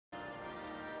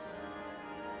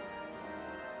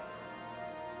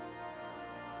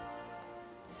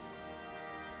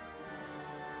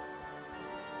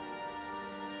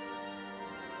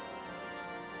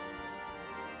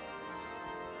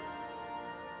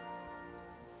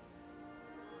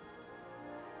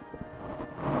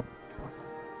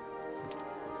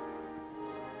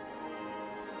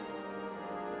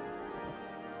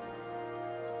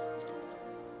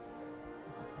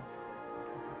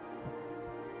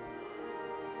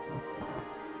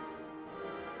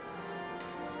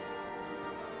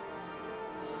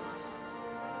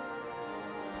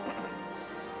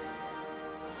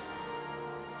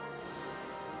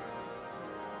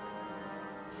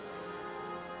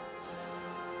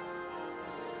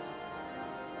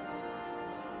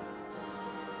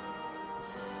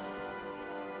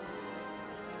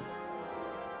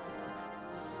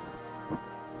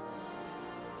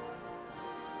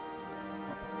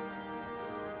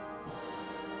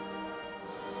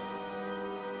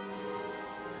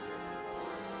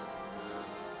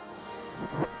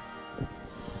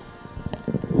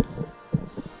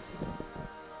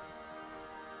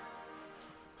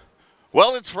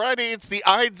Well, it's Friday, it's the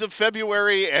Ides of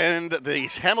February, and the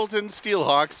Hamilton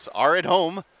Steelhawks are at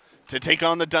home to take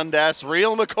on the Dundas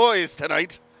Real McCoys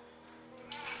tonight.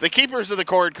 The keepers of the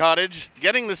Cord Cottage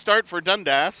getting the start for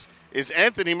Dundas is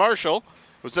Anthony Marshall,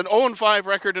 who's an 0-5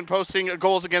 record in posting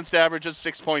goals against average of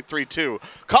 6.32.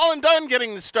 Colin Dunn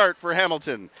getting the start for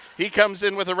Hamilton. He comes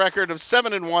in with a record of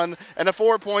 7-1 and a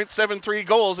 4.73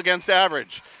 goals against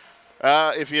average.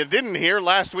 If you didn't hear,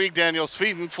 last week Daniel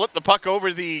Sweden flipped the puck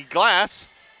over the glass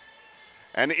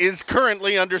and is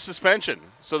currently under suspension.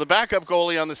 So the backup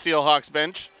goalie on the Steelhawks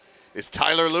bench is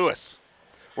Tyler Lewis,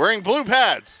 wearing blue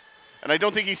pads. And I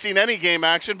don't think he's seen any game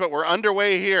action, but we're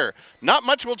underway here. Not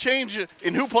much will change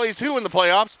in who plays who in the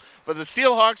playoffs, but the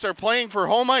Steelhawks are playing for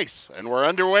home ice, and we're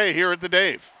underway here at the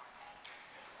Dave.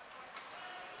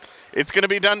 It's going to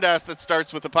be Dundas that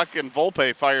starts with the puck, and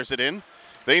Volpe fires it in.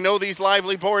 They know these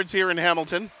lively boards here in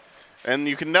Hamilton, and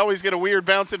you can always get a weird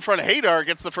bounce in front. Hadar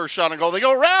gets the first shot on goal. They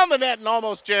go around the net and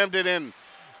almost jammed it in.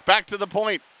 Back to the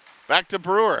point. Back to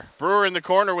Brewer. Brewer in the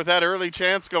corner with that early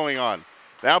chance going on.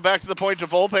 Now back to the point to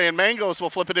Volpe, and Mangos will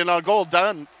flip it in on goal.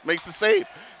 Dunn makes the save.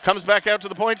 Comes back out to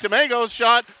the point to Mangos.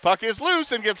 Shot. Puck is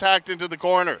loose and gets hacked into the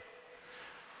corner.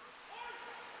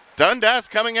 Dundas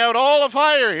coming out all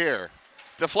afire here.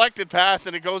 Deflected pass,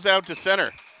 and it goes out to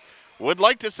center. Would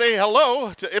like to say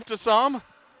hello to Ibtisam,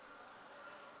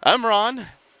 Amron,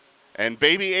 and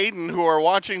baby Aiden, who are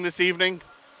watching this evening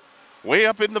way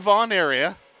up in the Vaughan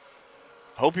area.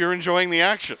 Hope you're enjoying the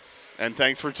action, and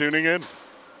thanks for tuning in.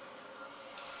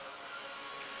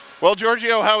 Well,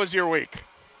 Giorgio, how was your week?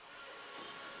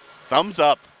 Thumbs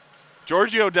up.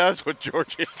 Giorgio does what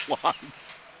Giorgio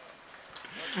wants.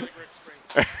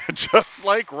 Just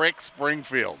like Rick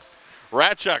Springfield.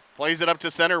 Ratchuk plays it up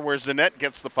to center where Zanette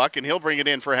gets the puck, and he'll bring it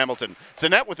in for Hamilton.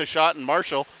 Zanette with a shot, and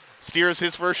Marshall steers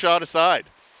his first shot aside.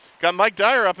 Got Mike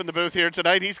Dyer up in the booth here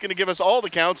tonight. He's going to give us all the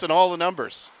counts and all the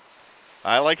numbers.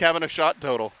 I like having a shot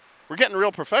total. We're getting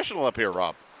real professional up here,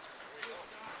 Rob.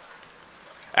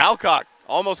 Alcock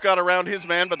almost got around his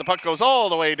man, but the puck goes all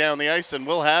the way down the ice, and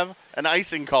we'll have an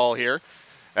icing call here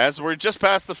as we're just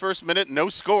past the first minute. No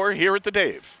score here at the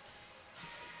Dave.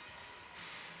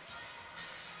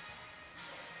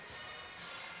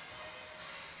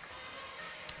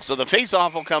 So the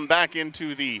face-off will come back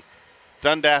into the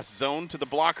Dundas zone to the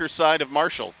blocker side of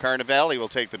Marshall. Carnivale will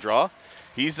take the draw.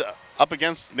 He's up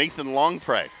against Nathan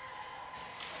Longpre.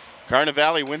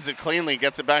 Carnivale wins it cleanly,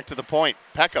 gets it back to the point.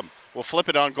 Peckham will flip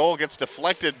it on goal, gets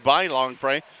deflected by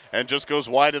Longpre, and just goes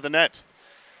wide of the net.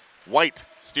 White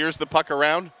steers the puck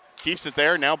around, keeps it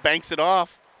there, now banks it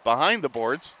off behind the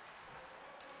boards,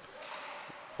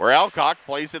 where Alcock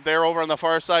plays it there over on the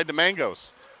far side to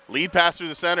Mangos. Lead pass through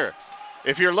the center.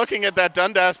 If you're looking at that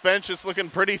Dundas bench, it's looking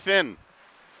pretty thin.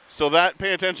 So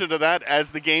pay attention to that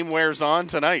as the game wears on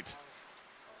tonight.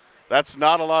 That's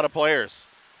not a lot of players.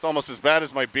 It's almost as bad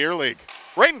as my beer league.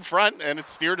 Right in front, and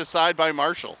it's steered aside by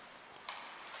Marshall.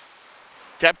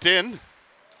 Kept in,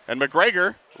 and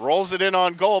McGregor rolls it in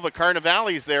on goal, but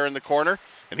Carnivale's there in the corner,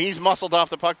 and he's muscled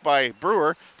off the puck by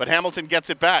Brewer, but Hamilton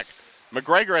gets it back.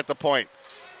 McGregor at the point.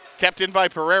 Kept in by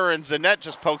Pereira, and Zanette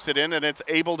just pokes it in, and it's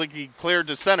able to be cleared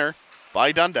to center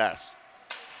by Dundas.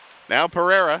 Now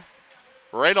Pereira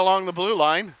right along the blue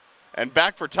line, and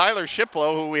back for Tyler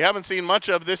Shiplow, who we haven't seen much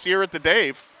of this year at the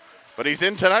Dave, but he's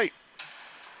in tonight.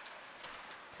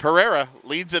 Pereira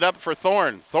leads it up for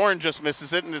Thorne. Thorne just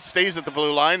misses it, and it stays at the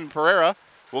blue line, and Pereira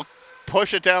will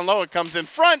push it down low. It comes in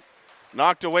front,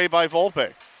 knocked away by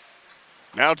Volpe.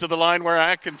 Now to the line where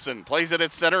Atkinson plays it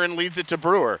at center and leads it to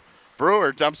Brewer.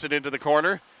 Brewer dumps it into the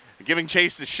corner, giving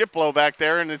chase to Shiplow back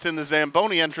there, and it's in the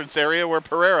Zamboni entrance area where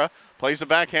Pereira plays a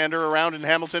backhander around, and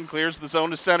Hamilton clears the zone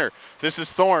to center. This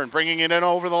is Thorne bringing it in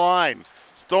over the line.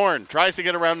 Thorne tries to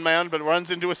get around man, but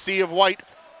runs into a sea of white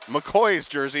McCoys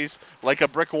jerseys like a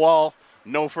brick wall.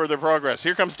 No further progress.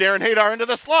 Here comes Darren Hadar into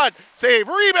the slot. Save.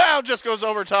 Rebound just goes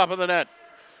over top of the net.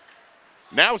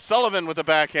 Now Sullivan with a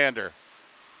backhander.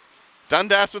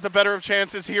 Dundas with the better of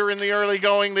chances here in the early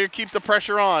going. They keep the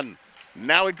pressure on.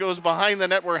 Now it goes behind the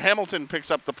net where Hamilton picks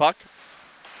up the puck.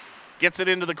 Gets it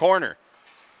into the corner.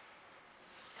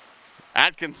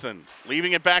 Atkinson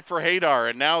leaving it back for Hadar,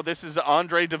 and now this is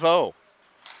Andre DeVoe.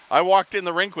 I walked in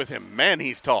the rink with him. Man,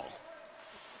 he's tall.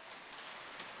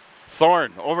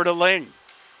 Thorne over to Ling.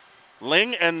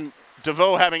 Ling and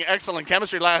DeVoe having excellent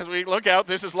chemistry last week. Look out,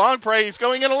 this is Longpre. He's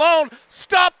going in alone.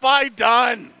 Stopped by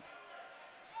Dunn.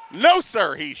 No,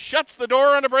 sir, he shuts the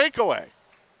door on a breakaway.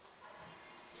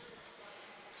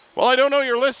 Well, I don't know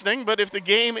you're listening, but if the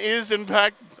game is, in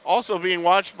fact, also being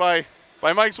watched by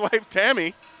Mike's wife,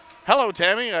 Tammy. Hello,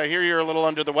 Tammy. I hear you're a little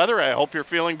under the weather. I hope you're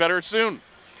feeling better soon.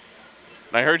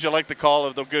 And I heard you like the call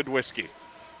of the good whiskey.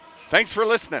 Thanks for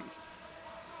listening.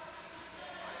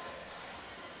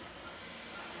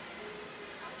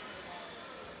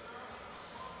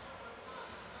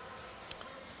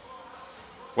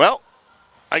 Well,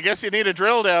 I guess you need a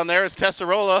drill down there as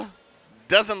Tessarola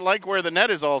doesn't like where the net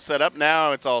is all set up.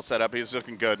 Now it's all set up. He's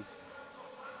looking good.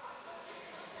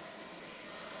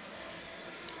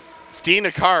 It's Dean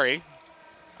Akari.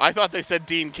 I thought they said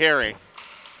Dean Carey.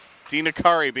 Dean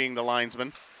Akari being the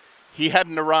linesman. He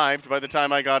hadn't arrived by the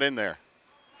time I got in there.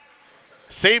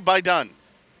 Saved by Dunn.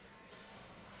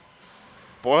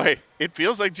 Boy, it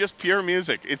feels like just pure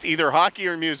music. It's either hockey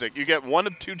or music. You get one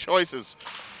of two choices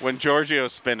when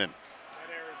Giorgio's spinning.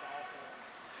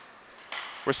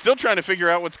 We're still trying to figure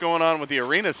out what's going on with the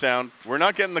arena sound. We're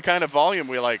not getting the kind of volume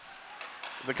we like.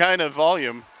 The kind of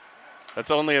volume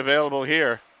that's only available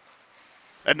here.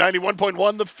 At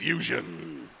 91.1, The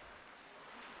Fusion.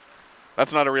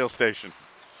 That's not a real station.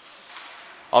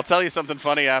 I'll tell you something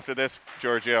funny after this,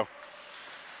 Giorgio.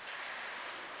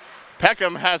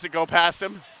 Peckham has it go past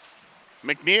him.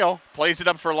 McNeil plays it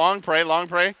up for Longpre.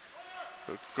 Longpre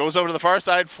goes over to the far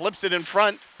side, flips it in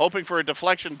front, hoping for a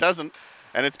deflection, doesn't.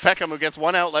 And it's Peckham who gets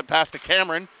one outlet pass to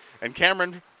Cameron. And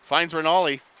Cameron finds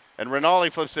Rinaldi, and Rinaldi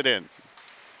flips it in.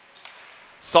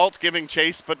 Salt giving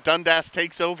chase, but Dundas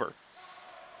takes over.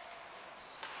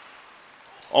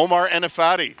 Omar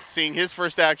Enifati seeing his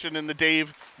first action in the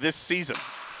Dave this season.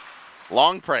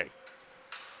 Longpre.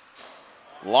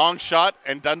 Long shot,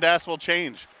 and Dundas will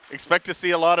change. Expect to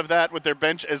see a lot of that with their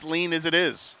bench as lean as it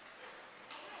is.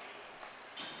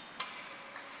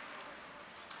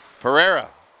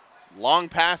 Pereira. Long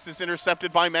pass is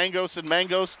intercepted by Mangos, and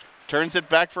Mangos turns it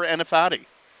back for Enifati.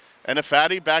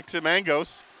 Enifati back to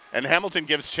Mangos, and Hamilton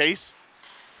gives chase.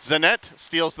 Zanet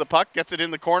steals the puck, gets it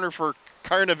in the corner for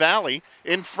Carnevale.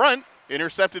 In front,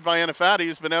 intercepted by Enifati,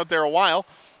 who's been out there a while,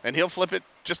 and he'll flip it,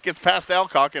 just gets past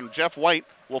Alcock, and Jeff White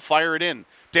will fire it in.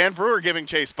 Dan Brewer giving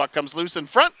chase, puck comes loose in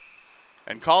front,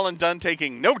 and Colin Dunn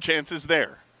taking no chances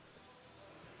there.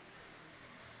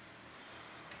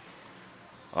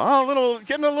 Oh,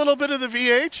 getting a little bit of the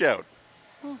VH out.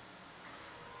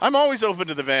 I'm always open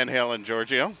to the Van Halen,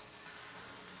 Giorgio.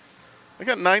 I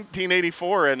got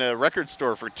 1984 in a record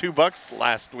store for $2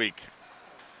 last week.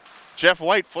 Jeff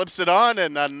White flips it on,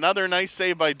 and another nice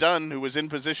save by Dunn, who was in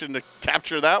position to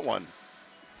capture that one.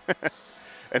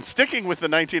 And sticking with the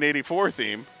 1984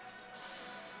 theme,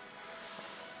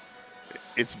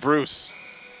 it's Bruce,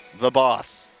 the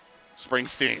boss,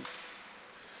 Springsteen.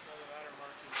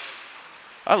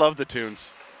 I love the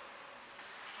tunes.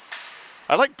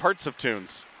 I like parts of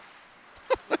tunes.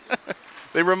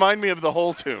 They remind me of the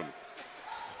whole tune.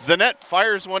 Zanet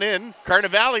fires one in.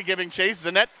 Carnevale giving chase.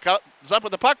 Zanet comes up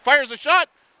with the puck, fires a shot.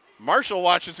 Marshall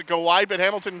watches it go wide, but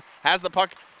Hamilton has the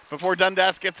puck before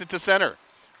Dundas gets it to center.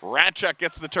 Ratchuk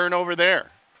gets the turnover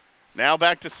there. Now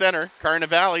back to center.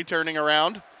 Carnevale turning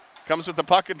around. Comes with the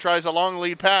puck and tries a long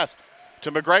lead pass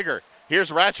to McGregor.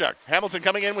 Here's Ratchuk. Hamilton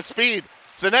coming in with speed.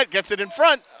 Zanet gets it in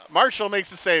front. Marshall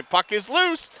makes the save. Puck is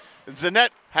loose. Zanet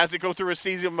has it go through a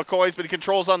season of McCoys, but he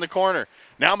controls on the corner.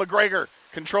 Now McGregor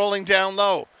controlling down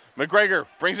low. McGregor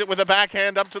brings it with a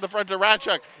backhand up to the front to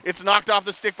Ratchuk. It's knocked off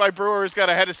the stick by Brewer, who's got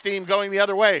a head of steam going the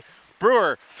other way.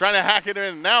 Brewer trying to hack it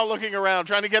in. Now looking around,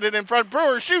 trying to get it in front.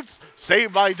 Brewer shoots.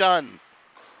 Saved by Dunn.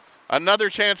 Another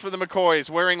chance for the McCoys,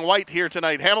 wearing white here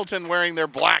tonight. Hamilton wearing their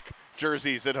black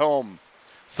jerseys at home.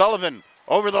 Sullivan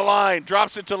over the line,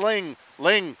 drops it to Ling.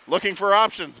 Ling looking for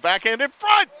options. Backhand in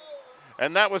front.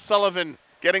 And that was Sullivan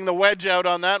getting the wedge out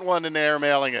on that one and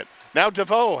airmailing it. Now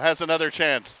DeVoe has another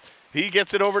chance. He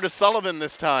gets it over to Sullivan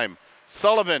this time.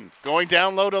 Sullivan going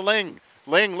down low to Ling.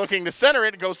 Ling looking to center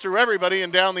it. Goes through everybody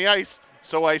and down the ice.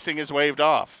 So icing is waved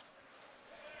off.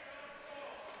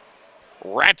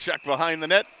 Ratchuk behind the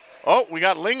net. Oh, we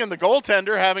got Ling and the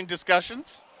goaltender having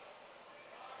discussions.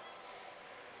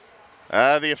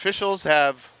 The officials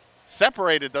have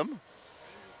separated them.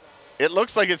 It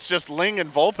looks like it's just Ling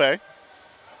and Volpe.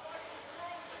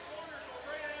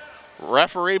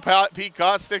 Referee Pete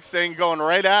Kostick saying going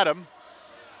right at him.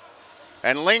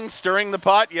 And Ling stirring the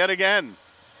pot yet again.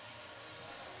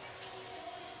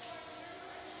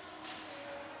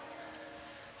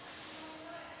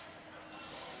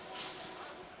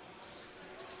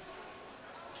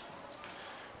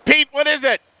 Pete, what is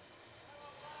it?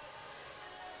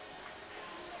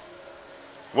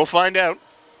 We'll find out.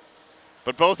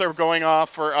 But both are going off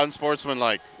for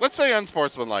unsportsmanlike. Let's say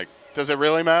unsportsmanlike. Does it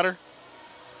really matter?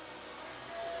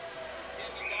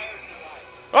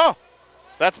 Oh,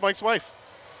 that's Mike's wife.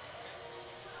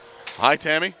 Hi,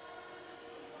 Tammy.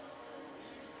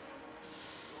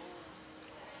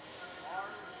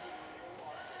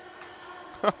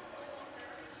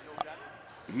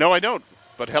 No, I don't.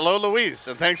 But hello, Louise,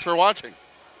 and thanks for watching.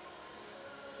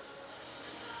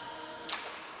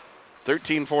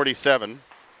 13:47.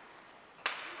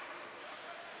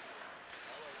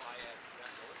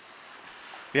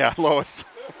 Yeah, Lois.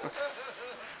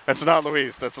 That's not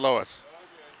Louise. That's Lois.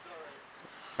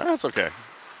 That's okay.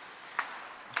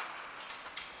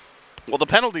 Well, the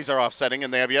penalties are offsetting,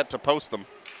 and they have yet to post them.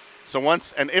 So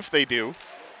once and if they do,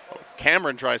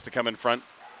 Cameron tries to come in front.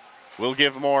 We'll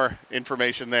give more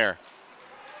information there.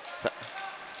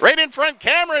 Right in front,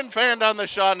 Cameron fanned on the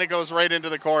shot, and it goes right into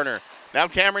the corner. Now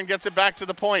Cameron gets it back to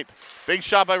the point. Big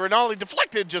shot by Rinaldi,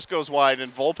 deflected, just goes wide,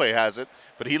 and Volpe has it.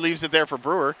 But he leaves it there for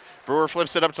Brewer. Brewer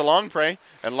flips it up to Longpre,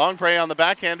 and Longpre on the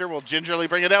backhander will gingerly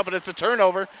bring it out, but it's a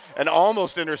turnover, and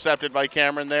almost intercepted by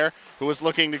Cameron there, who was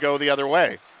looking to go the other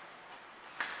way.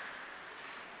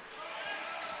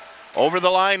 Over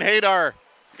the line, Haydar.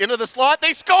 Into the slot,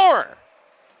 they score!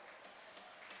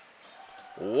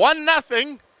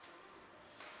 1-0.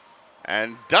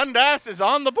 And Dundas is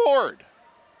on the board.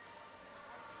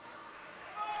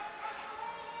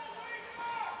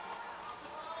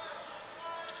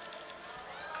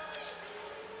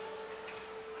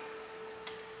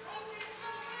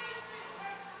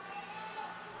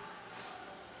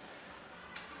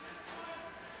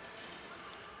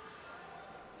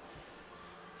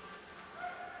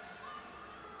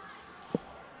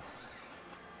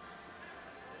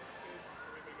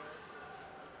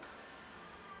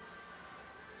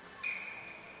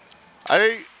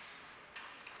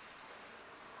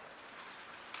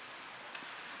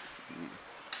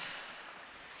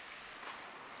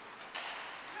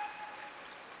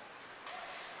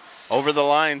 Over the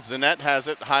line, Zanette has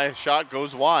it. High shot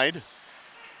goes wide.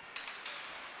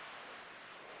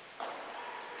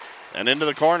 And into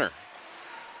the corner.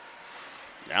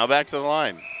 Now back to the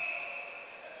line.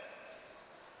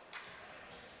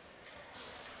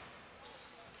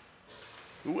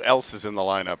 Who else is in the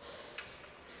lineup?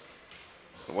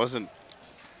 It wasn't.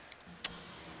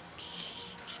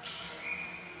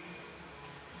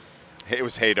 It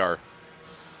was Haydar.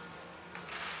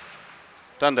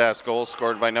 Dundas goal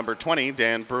scored by number 20,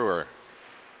 Dan Brewer.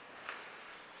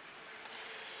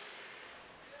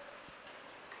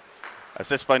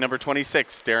 Assist by number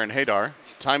 26, Darren Haydar.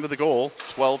 Time of the goal,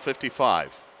 12:55.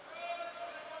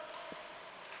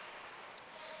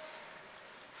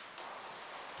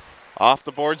 Off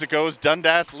the boards it goes.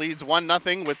 Dundas leads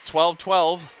 1-0 with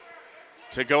 12:12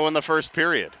 to go in the first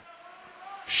period.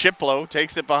 Shiplow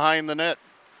takes it behind the net.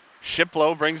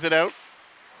 Shiplow brings it out.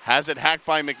 Has it hacked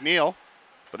by McNeil,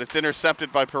 but it's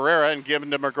intercepted by Pereira and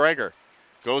given to McGregor.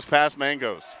 Goes past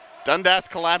Mangos. Dundas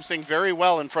collapsing very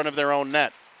well in front of their own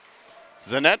net.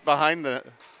 Zanette behind the,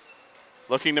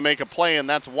 looking to make a play, and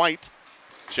that's White.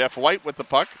 Jeff White with the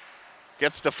puck.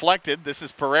 Gets deflected. This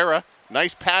is Pereira.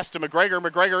 Nice pass to McGregor.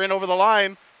 McGregor in over the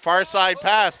line. Far side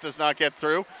pass does not get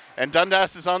through. And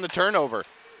Dundas is on the turnover.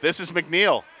 This is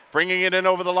McNeil bringing it in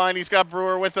over the line. He's got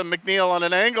Brewer with him. McNeil on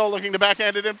an angle looking to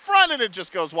backhand it in front, and it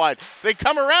just goes wide. They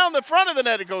come around the front of the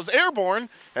net. It goes airborne.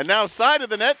 And now side of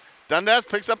the net. Dundas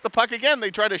picks up the puck again.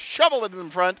 They try to shovel it in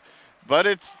front, but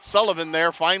it's Sullivan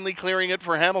there finally clearing it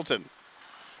for Hamilton.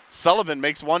 Sullivan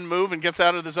makes one move and gets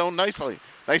out of the zone nicely.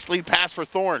 Nice lead pass for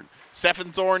Thorne.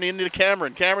 Stephen Thorne into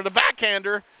Cameron. Cameron, the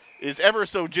backhander, is ever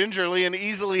so gingerly and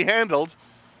easily handled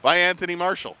by Anthony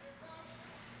Marshall.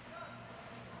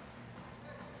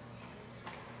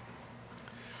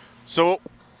 So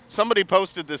somebody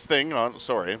posted this thing on,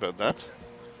 sorry about that.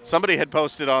 Somebody had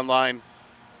posted online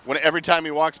when every time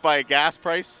he walks by a gas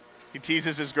price, he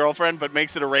teases his girlfriend but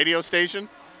makes it a radio station.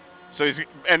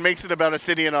 And makes it about a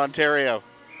city in Ontario.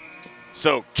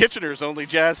 So Kitchener's only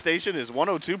jazz station is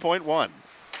 102.1.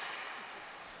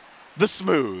 The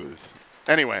Smooth.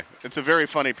 Anyway, it's a very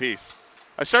funny piece.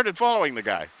 I started following the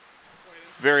guy.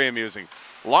 Very amusing.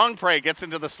 Longpre gets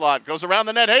into the slot, goes around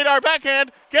the net. Haydar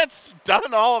backhand, gets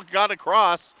done all, got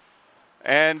across.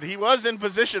 And he was in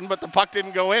position, but the puck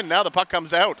didn't go in. Now the puck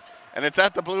comes out. And it's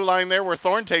at the blue line there where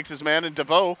Thorne takes his man, and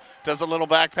DeVoe does a little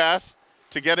back pass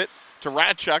to get it to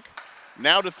Ratchuk.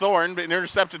 Now to Thorne, but an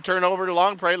intercepted turnover to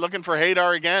Longpre, looking for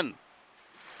Haydar again.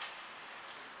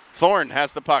 Thorne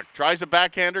has the puck, tries a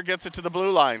backhander, gets it to the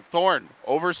blue line. Thorne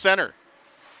over center.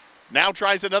 Now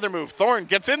tries another move. Thorne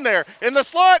gets in there in the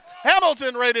slot.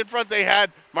 Hamilton right in front. They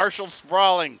had Marshall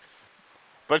sprawling.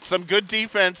 But some good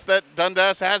defense that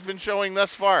Dundas has been showing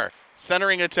thus far.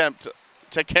 Centering attempt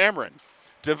to Cameron.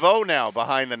 DeVoe now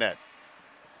behind the net.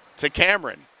 To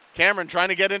Cameron. Cameron trying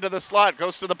to get into the slot,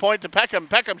 goes to the point to Peckham.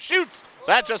 Peckham shoots.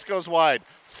 That just goes wide.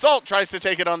 Salt tries to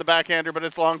take it on the backhander, but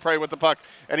it's Longpre with the puck.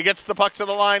 And he gets the puck to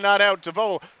the line, not out.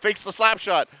 DeVoe fakes the slap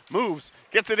shot, moves,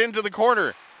 gets it into the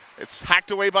corner. It's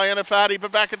hacked away by Anafati,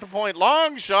 but back at the point.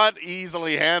 Long shot,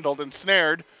 easily handled and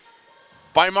snared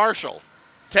by Marshall.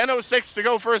 10:06 to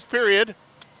go first period.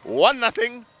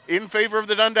 1-0 in favor of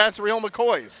the Dundas Real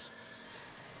McCoys.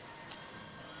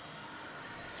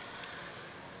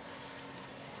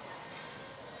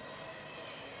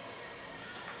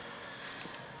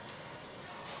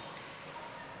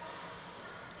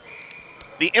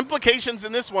 The implications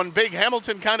in this one, big.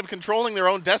 Hamilton kind of controlling their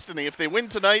own destiny. If they win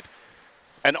tonight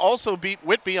and also beat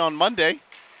Whitby on Monday,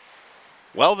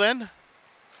 well then,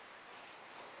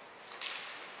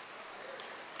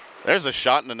 there's a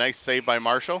shot and a nice save by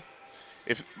Marshall.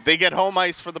 If they get home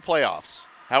ice for the playoffs.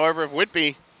 However, if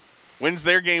Whitby wins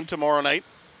their game tomorrow night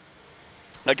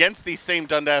against these same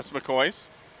Dundas McCoys,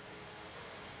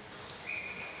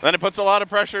 then it puts a lot of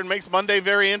pressure and makes Monday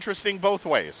very interesting both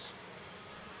ways.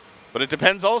 But it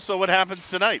depends also what happens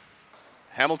tonight.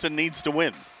 Hamilton needs to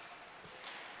win.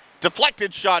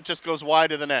 Deflected shot just goes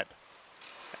wide of the net.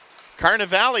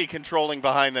 Carnivale controlling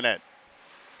behind the net.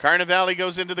 Carnivale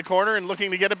goes into the corner and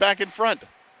looking to get it back in front.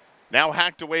 Now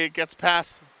hacked away, it gets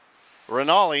past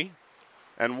Rinaldi,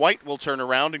 and White will turn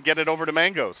around and get it over to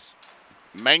Mangos.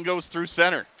 Mangos through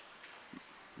center.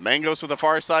 Mangos with a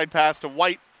far side pass to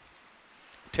White.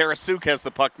 Tarasuk has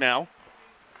the puck now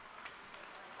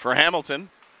for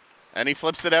Hamilton. And he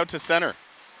flips it out to center.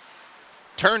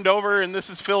 Turned over, and this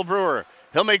is Phil Brewer.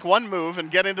 He'll make one move and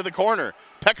get into the corner.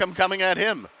 Peckham coming at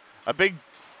him. A big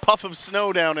puff of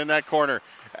snow down in that corner.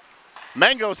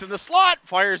 Mangos in the slot,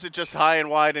 fires it just high and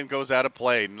wide and goes out of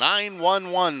play.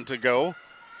 9-1-1 to go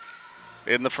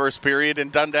in the first period,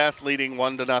 and Dundas leading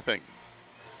 1-0.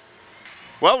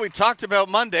 Well, we talked about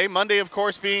Monday. Monday, of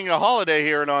course, being a holiday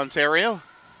here in Ontario.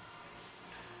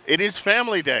 It is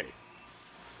Family Day.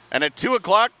 And at 2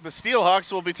 o'clock, the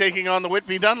Steelhawks will be taking on the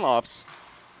Whitby Dunlops.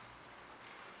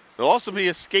 There'll also be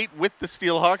a skate with the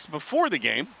Steelhawks before the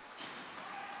game.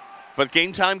 But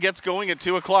game time gets going at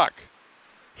 2 o'clock.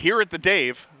 Here at the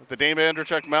Dave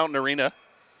Andrechuk Mountain Arena.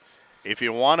 If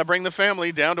you want to bring the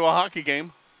family down to a hockey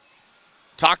game,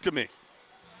 talk to me.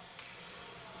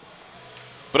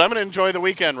 But I'm going to enjoy the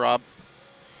weekend, Rob.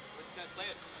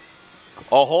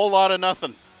 A whole lot of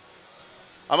nothing.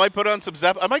 I might put on some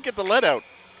I might get the lead out.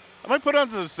 I might put on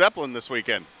some Zeppelin this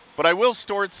weekend, but I will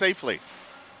store it safely.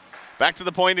 Back to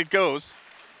the point it goes.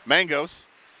 Mangos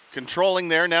controlling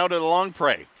there now to the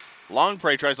Longpre.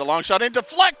 Longpre tries a long shot and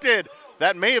deflected.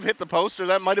 That may have hit the post or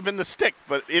that might have been the stick,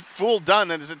 but it fooled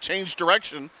Dunn as it changed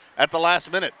direction at the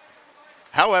last minute.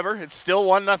 However, it's still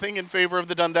 1-0 in favor of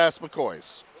the Dundas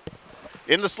McCoys.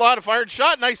 In the slot, a fired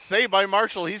shot. Nice save by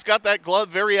Marshall. He's got that glove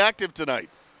very active tonight.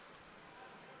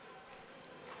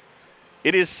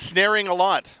 It is snaring a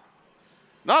lot.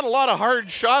 Not a lot of hard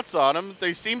shots on him.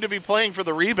 They seem to be playing for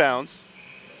the rebounds.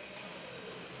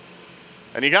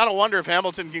 And you got to wonder if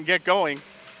Hamilton can get going,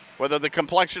 whether the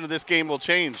complexion of this game will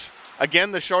change.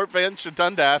 Again, the short bench of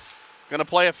Dundas going to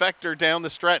play a factor down the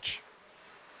stretch.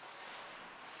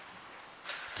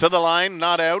 To the line,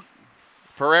 not out.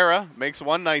 Pereira makes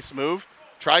one nice move.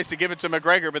 Tries to give it to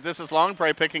McGregor, but this is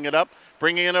Longpre picking it up,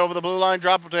 bringing it over the blue line,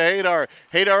 drop it to Hadar.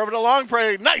 Hadar over to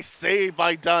Longpre. Nice save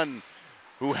by Dunn,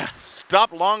 who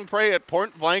stopped Longpre at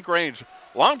point-blank range.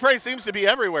 Longpre seems to be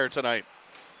everywhere tonight.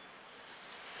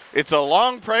 It's a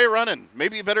Longpre running.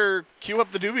 Maybe you better cue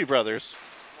up the Doobie Brothers.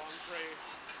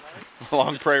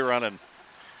 Longpre running.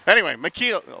 Anyway,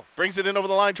 McKeel brings it in over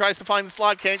the line, tries to find the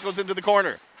slot, can't, goes into the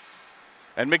corner.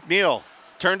 And McNeil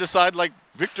turned aside like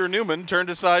Victor Newman turned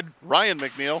aside Ryan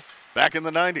McNeil back in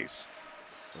the 90s.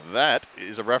 That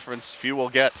is a reference few will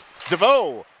get.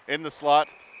 DeVoe in the slot,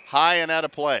 high and out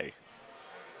of play.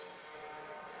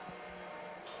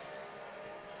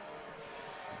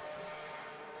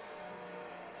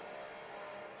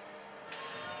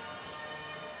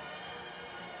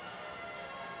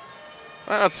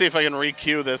 Let's see if I can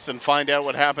re-cue this and find out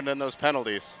what happened in those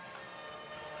penalties.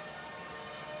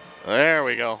 There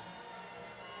we go.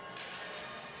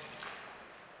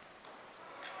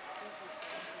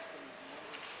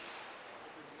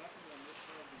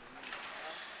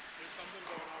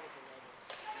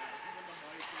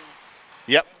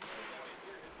 Yep.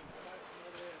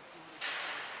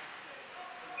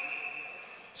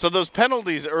 So those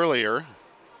penalties earlier,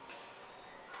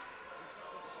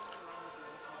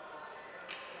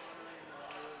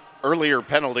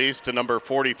 penalties to number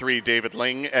 43, David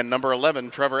Ling, and number 11,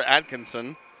 Trevor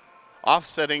Atkinson,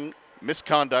 offsetting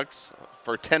misconducts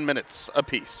for 10 minutes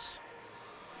apiece.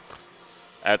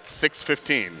 at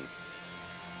 6:15.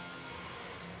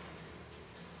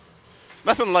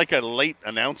 Nothing like a late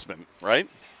announcement, right?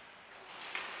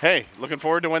 Hey, looking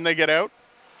forward to when they get out.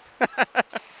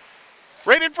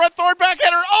 Right in front, Thorne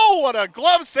backhander. Oh, what a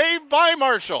glove save by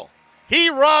Marshall. He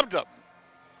robbed him.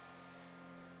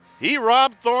 He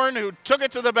robbed Thorne, who took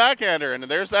it to the backhander, and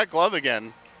there's that glove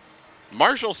again.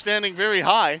 Marshall standing very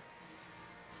high.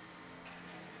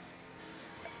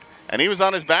 And he was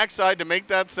on his backside to make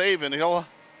that save, and he'll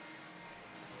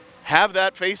have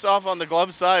that face-off on the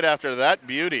glove side after that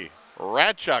beauty.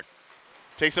 Ratchuk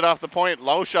takes it off the point.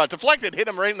 Low shot. Deflected. Hit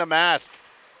him right in the mask.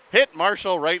 Hit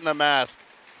Marshall right in the mask.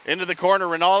 Into the corner.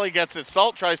 Rinaldi gets it.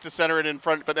 Salt tries to center it in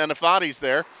front, but Anafati's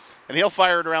there. And he'll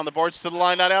fire it around the boards to the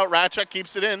line, not out. Ratchuk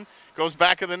keeps it in. Goes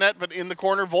back of the net, but in the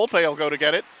corner. Volpe will go to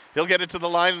get it. He'll get it to the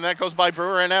line, and that goes by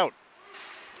Brewer and out.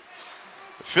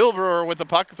 Phil Brewer with the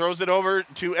puck. Throws it over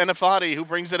to Anafati, who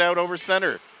brings it out over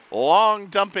center. Long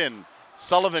dump in.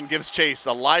 Sullivan gives chase.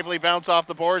 A lively bounce off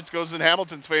the boards goes in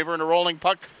Hamilton's favor, and a rolling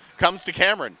puck comes to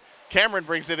Cameron. Cameron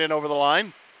brings it in over the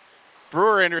line.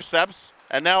 Brewer intercepts,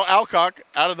 and now Alcock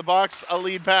out of the box, a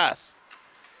lead pass.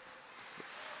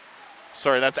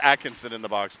 Sorry, that's Atkinson in the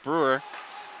box. Brewer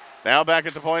now back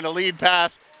at the point, a lead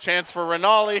pass. Chance for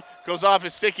Rinaldi. Goes off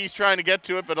his stick. He's trying to get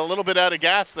to it, but a little bit out of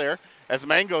gas there as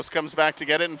Mangos comes back to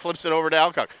get it and flips it over to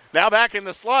Alcock. Now back in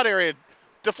the slot area.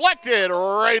 Deflected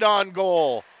right on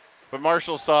goal. But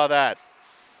Marshall saw that.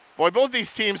 Boy, both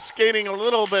these teams skating a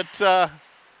little bit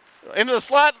into the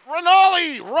slot.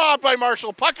 Rinaldi robbed by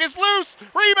Marshall. Puck is loose.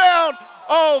 Rebound.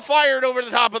 Oh, fired over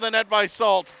the top of the net by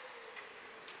Salt.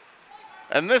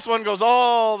 And this one goes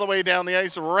all the way down the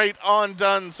ice right on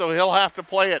Dunn, so he'll have to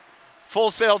play it. Full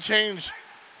sail change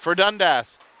for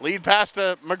Dundas. Lead pass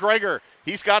to McGregor.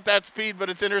 He's got that speed, but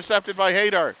it's intercepted by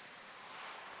Haydar.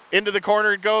 Into the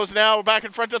corner it goes now. Back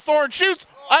in front to Thorne. Shoots.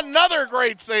 Another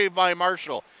great save by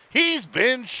Marshall. He's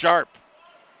been sharp.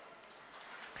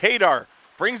 Haydar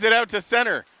brings it out to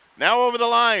center. Now over the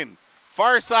line.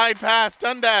 Far side pass.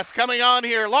 Dundas coming on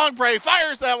here. Longpre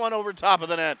fires that one over top of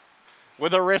the net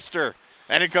with a wrister.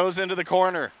 And it goes into the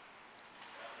corner.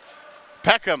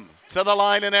 Peckham to the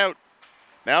line and out.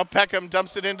 Now Peckham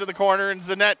dumps it into the corner, and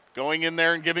Zanette going in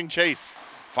there and giving chase.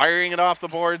 Firing it off the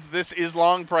boards. This is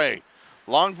Longpre.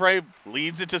 Longpre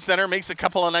leads it to center, makes a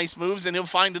couple of nice moves, and he'll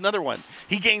find another one.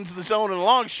 He gains the zone and a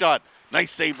long shot.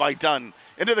 Nice save by Dunn.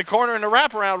 Into the corner and a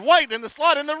wraparound. White in the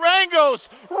slot, and the Rangos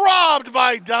robbed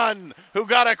by Dunn, who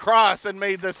got across and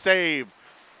made the save.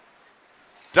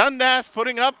 Dundas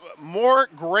putting up more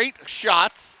great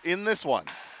shots in this one.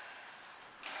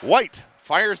 White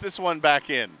fires this one back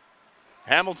in.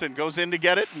 Hamilton goes in to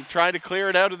get it and try to clear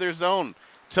it out of their zone.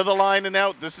 To the line and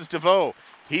out. This is DeVoe.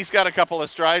 He's got a couple of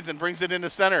strides and brings it into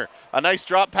center. A nice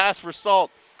drop pass for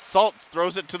Salt. Salt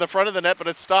throws it to the front of the net, but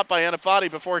it's stopped by Anafati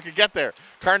before it could get there.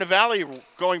 Carnivale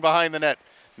going behind the net.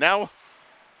 Now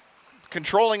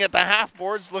controlling at the half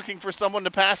boards, looking for someone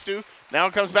to pass to. Now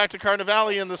it comes back to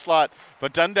Carnivale in the slot.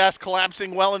 But Dundas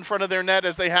collapsing well in front of their net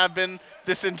as they have been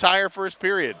this entire first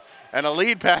period. And a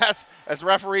lead pass as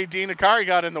referee Dean Akari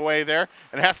got in the way there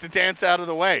and has to dance out of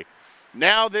the way.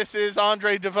 Now this is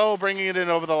Andre DeVoe bringing it in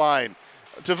over the line.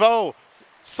 DeVoe,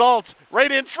 Salt,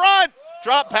 right in front.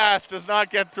 Drop pass does not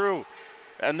get through.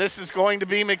 And this is going to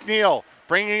be McNeil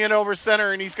bringing it over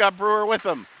center, and he's got Brewer with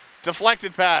him.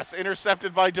 Deflected pass,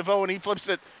 intercepted by DeVoe, and he flips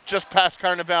it just past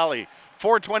Carnivale.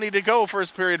 4:20 to go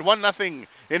first period, 1-0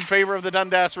 in favor of the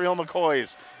Dundas Real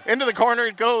McCoys. Into the corner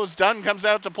it goes. Dunn comes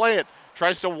out to play it.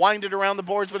 Tries to wind it around the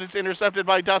boards, but it's intercepted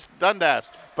by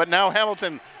Dundas. But now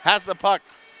Hamilton has the puck.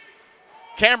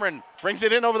 Cameron brings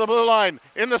it in over the blue line.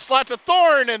 In the slot to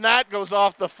Thorne, and that goes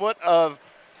off the foot of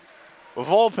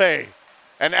Volpe.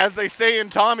 And as they say in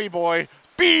Tommy Boy,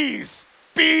 bees,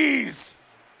 bees.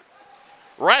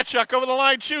 Ratchuk over the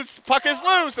line, shoots, puck is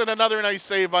loose, and another nice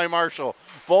save by Marshall.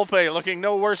 Volpe looking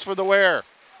no worse for the wear.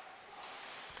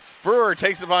 Brewer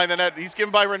takes it behind the net. He's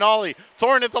given by Rinaldi.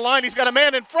 Thorne at the line. He's got a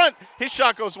man in front. His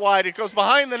shot goes wide. It goes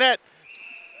behind the net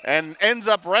and ends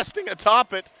up resting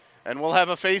atop it, and we'll have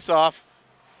a face-off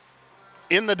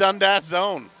in the Dundas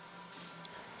zone.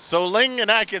 So Ling and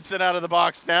Atkinson out of the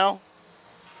box now,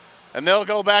 and they'll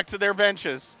go back to their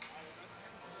benches.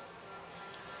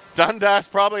 Dundas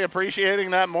probably appreciating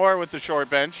that more with the short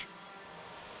bench.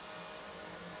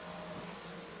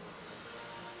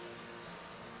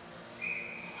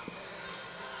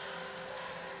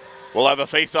 We'll have a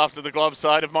face-off to the glove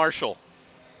side of Marshall.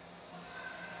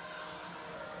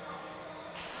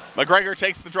 McGregor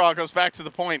takes the draw, goes back to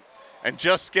the point, and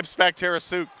just skips back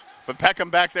Tarasuk. But Peckham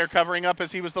back there covering up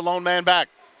as he was the lone man back.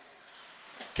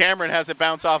 Cameron has it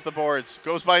bounce off the boards.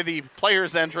 Goes by the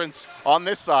player's entrance on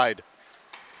this side.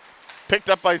 Picked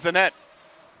up by Zanette.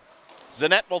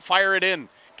 Zanette will fire it in,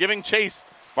 giving chase.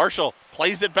 Marshall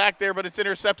plays it back there, but it's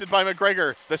intercepted by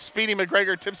McGregor. The speedy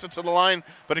McGregor tips it to the line,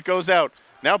 but it goes out.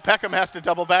 Now Peckham has to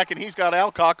double back, and he's got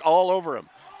Alcock all over him.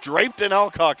 Draped in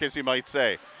Alcock, as you might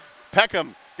say.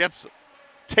 Peckham gets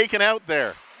taken out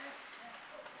there.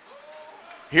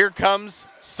 Here comes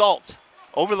Salt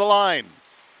over the line.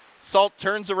 Salt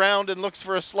turns around and looks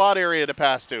for a slot area to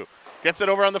pass to. Gets it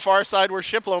over on the far side where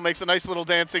Shiplow makes a nice little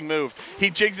dancing move. He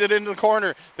jigs it into the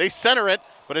corner. They center it,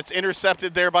 but it's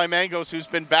intercepted there by Mangos, who's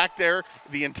been back there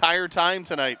the entire time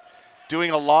tonight,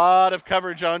 doing a lot of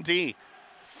coverage on D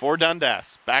for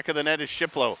Dundas. Back of the net is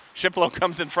Shiplow. Shiplow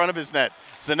comes in front of his net.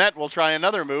 Zanette will try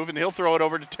another move, and he'll throw it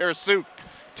over to Tarasuk.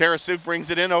 Tarasuk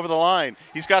brings it in over the line.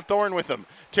 He's got Thorne with him.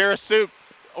 Tarasuk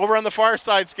over on the far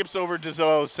side skips over to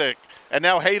Zoosik. And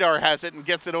now Hadar has it and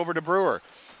gets it over to Brewer.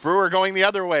 Brewer going the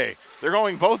other way. They're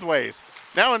going both ways.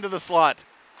 Now into the slot.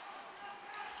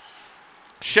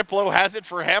 Shiplow has it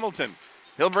for Hamilton.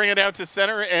 He'll bring it out to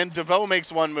center, and DeVoe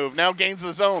makes one move. Now gains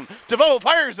the zone. DeVoe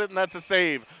fires it, and that's a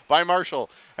save by Marshall.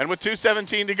 And with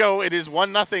 2:17 to go, it is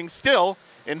 1-0 still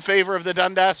in favor of the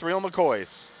Dundas Real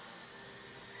McCoys.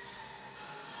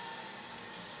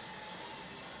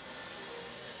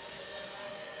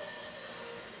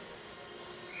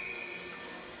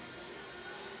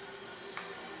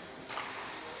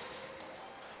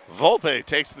 Volpe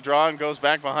takes the draw and goes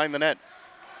back behind the net.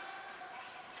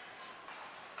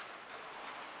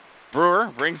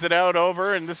 Brewer brings it out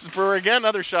over, and this is Brewer again.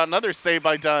 Another shot, another save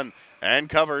by Dunn, and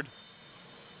covered.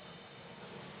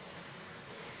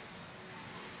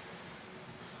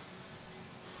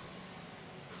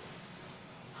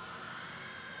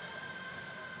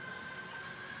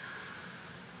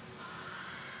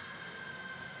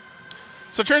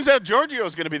 So it turns out Giorgio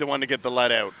is going to be the one to get the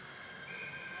let out.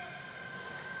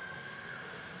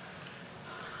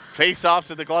 Face off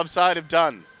to the glove side of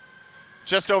Dunn.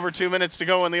 Just over 2 minutes to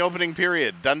go in the opening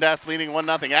period. Dundas leading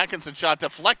 1-0. Atkinson shot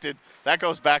deflected. That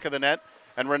goes back of the net.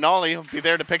 And Rinaldi will be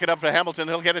there to pick it up to Hamilton.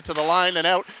 He'll get it to the line and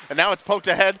out. And now it's poked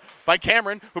ahead by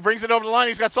Cameron, who brings it over the line.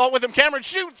 He's got Salt with him. Cameron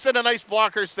shoots, and a nice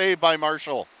blocker save by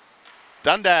Marshall.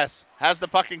 Dundas has the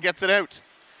puck and gets it out.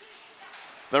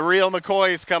 The Real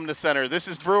McCoys come to center. This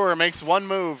is Brewer, makes one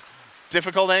move.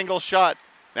 Difficult angle shot.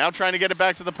 Now trying to get it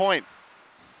back to the point.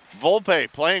 Volpe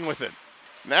playing with it.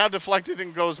 Now deflected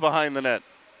and goes behind the net.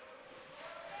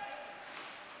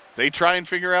 They try and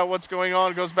figure out what's going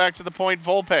on. It goes back to the point.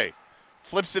 Volpe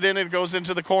flips it in and goes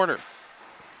into the corner.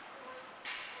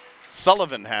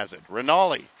 Sullivan has it.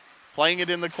 Rinaldi playing it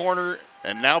in the corner,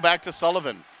 and now back to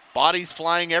Sullivan. Bodies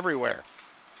flying everywhere.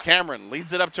 Cameron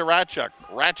leads it up to Ratchuk.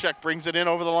 Ratchuk brings it in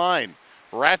over the line.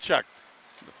 Ratchuk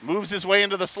moves his way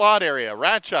into the slot area.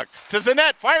 Ratchuk to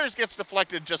Zanette. Fires, gets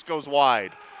deflected, just goes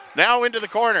wide. Now into the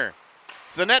corner.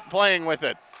 Zanette playing with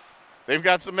it. They've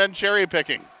got some men cherry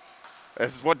picking.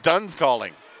 This is what Dunn's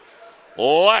calling.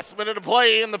 Last minute of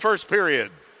play in the first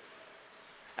period.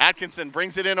 Atkinson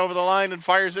brings it in over the line and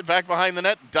fires it back behind the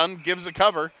net. Dunn gives a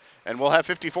cover, and we'll have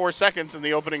 54 seconds in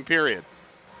the opening period.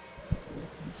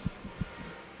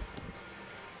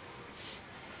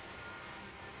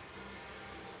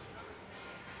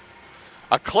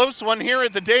 A close one here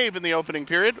at the Dave in the opening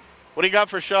period. What do you got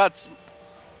for shots?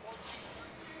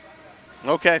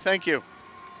 Okay, thank you.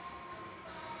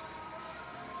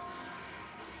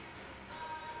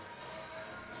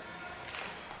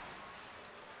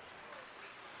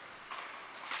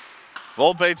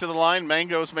 Volpe to the line.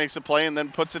 Mangos makes a play and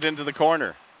then puts it into the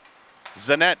corner.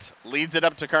 Zanette leads it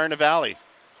up to Carnivale.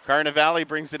 Carnivale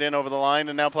brings it in over the line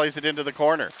and now plays it into the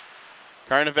corner.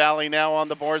 Carnivale now on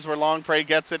the boards where Longpre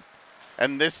gets it.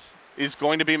 And this is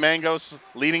going to be Mangos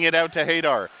leading it out to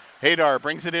Hadar. Hadar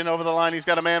brings it in over the line. He's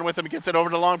got a man with him. Gets it over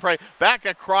to Longpre. Back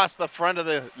across the front of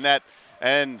the net.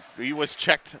 And he was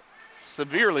checked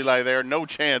severely there. No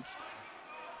chance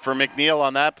for McNeil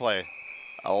on that play.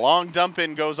 A long dump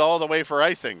in goes all the way for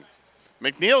icing.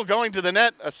 McNeil going to the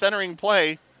net, a centering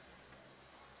play,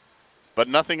 but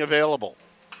nothing available.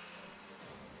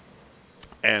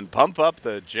 And pump up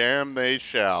the jam they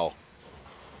shall.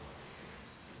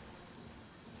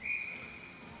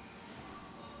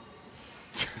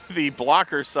 The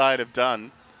blocker side of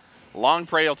Dunn.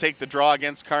 Longpre will take the draw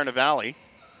against Carnivale.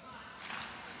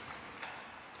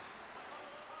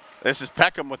 This is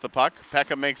Peckham with the puck.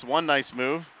 Peckham makes one nice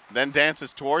move, then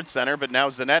dances towards center, but now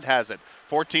Zanette has it.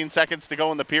 14 seconds to go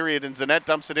in the period, and Zanette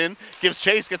dumps it in, gives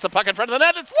chase, gets the puck in front of the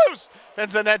net, it's loose! And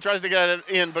Zanette tries to get it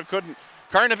in, but couldn't.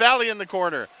 Carnivale in the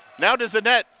corner. Now to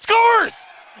Zanette, scores!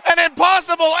 An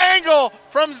impossible angle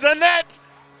from Zanette,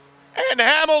 And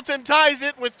Hamilton ties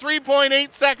it with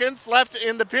 3.8 seconds left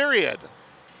in the period.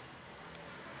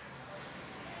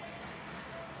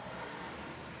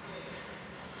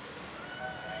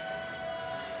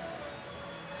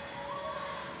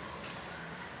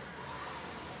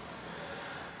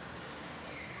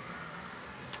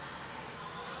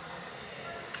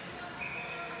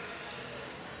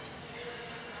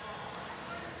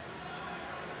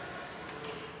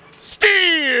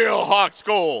 Steelhawks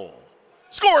goal,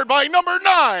 scored by number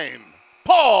 9,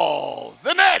 Paul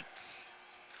Zanette.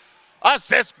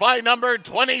 Assist by number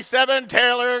 27,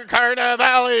 Taylor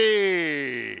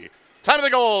Carnavale. Time of the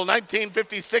goal,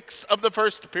 19:56 of the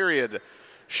first period.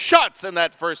 Shots in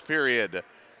that first period,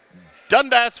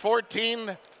 Dundas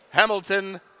 14,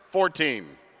 Hamilton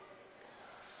 14.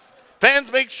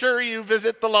 Fans, make sure you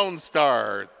visit the Lone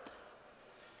Star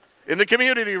in the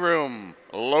community room,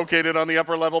 located on the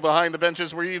upper level behind the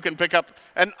benches, where you can pick up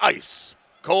an ice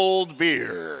cold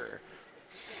beer.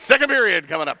 Second period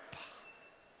coming up.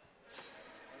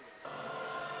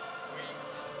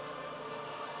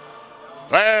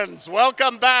 Fans,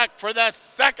 welcome back for the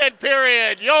second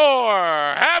period.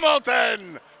 Your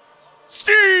Hamilton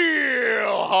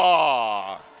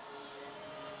Steelhawks.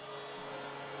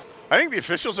 I think the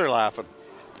officials are laughing.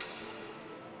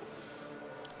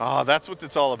 Oh, that's what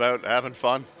it's all about, having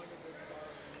fun.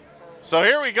 So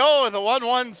here we go with the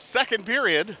 1-1 second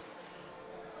period.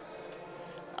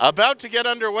 About to get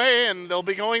underway, and they'll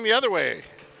be going the other way.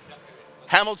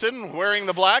 Hamilton wearing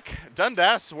the black,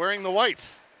 Dundas wearing the white.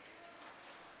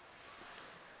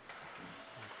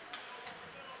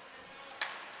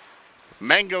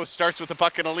 Mango starts with the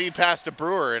puck and a lead pass to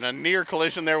Brewer, and a near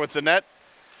collision there with Zanette.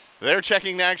 They're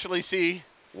checking to actually see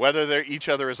whether each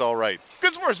other is all right.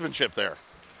 Good sportsmanship there.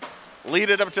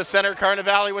 Lead it up to center.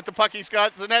 Carnavale with the puck. He's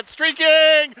got Zanette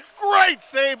streaking. Great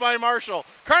save by Marshall.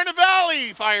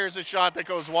 Carnavale fires a shot that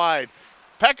goes wide.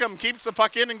 Peckham keeps the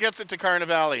puck in and gets it to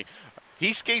Carnavale.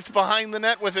 He skates behind the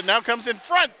net with it. Now comes in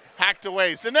front. Hacked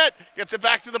away. Zanette gets it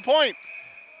back to the point.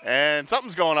 And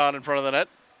something's going on in front of the net.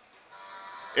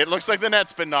 It looks like the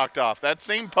net's been knocked off. That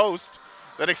same post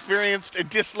that experienced a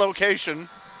dislocation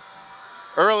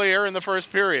earlier in the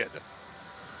first period.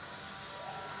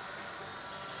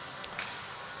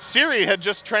 Siri had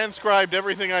just transcribed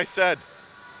everything I said.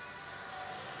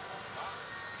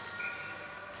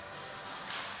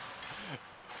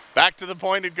 Back to the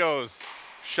point it goes.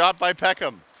 Shot by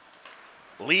Peckham.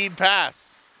 Lead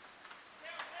pass.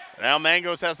 Now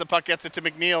Mangos has the puck, gets it to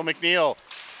McNeil. McNeil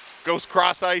goes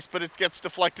cross ice, but it gets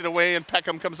deflected away, and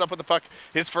Peckham comes up with the puck.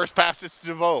 His first pass is to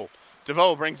DeVoe.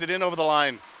 DeVoe brings it in over the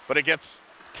line, but it gets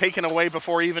taken away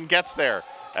before he even gets there.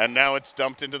 And now it's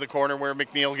dumped into the corner where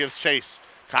McNeil gives chase.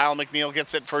 Kyle McNeil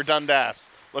gets it for Dundas.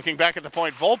 Looking back at the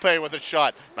point, Volpe with a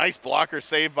shot. Nice blocker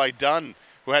save by Dunn,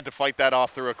 who had to fight that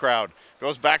off through a crowd.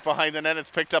 Goes back behind the net. It's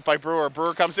picked up by Brewer.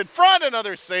 Brewer comes in front.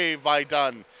 Another save by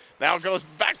Dunn. Now goes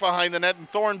back behind the net, and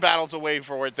Thorne battles away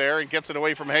for it there and gets it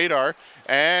away from Hadar.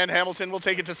 And Hamilton will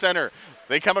take it to center.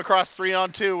 They come across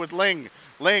 3-on-2 with Ling.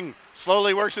 Ling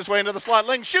slowly works his way into the slot.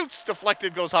 Ling shoots.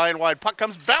 Deflected, goes high and wide. Puck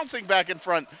comes bouncing back in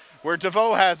front where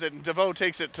DeVoe has it, and DeVoe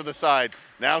takes it to the side.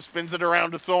 Now spins it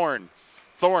around to Thorne.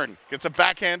 Thorne gets a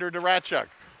backhander to Ratchuk.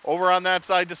 Over on that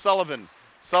side to Sullivan.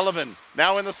 Sullivan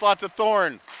now in the slot to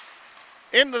Thorne.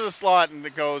 Into the slot, and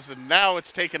it goes, and now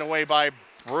it's taken away by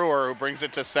Brewer, who brings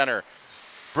it to center.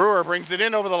 Brewer brings it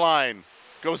in over the line.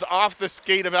 Goes off the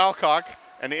skate of Alcock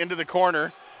and into the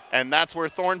corner, and that's where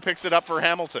Thorne picks it up for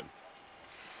Hamilton.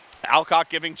 Alcock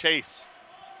giving chase.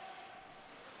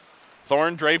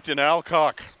 Thorne draped in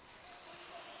Alcock.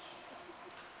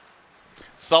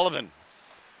 Sullivan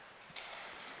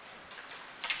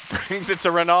brings it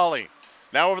to Rinaldi.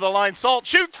 Now over the line, Salt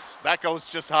shoots. That goes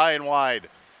just high and wide.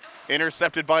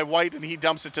 Intercepted by White, and he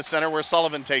dumps it to center where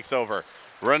Sullivan takes over.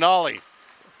 Rinaldi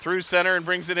through center and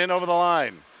brings it in over the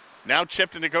line. Now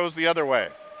chipped, and it goes the other way.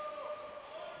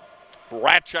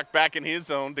 Ratchuk back in his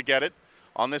zone to get it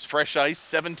on this fresh ice.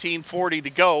 17:40 to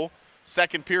go.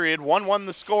 Second period, 1-1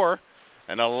 the score,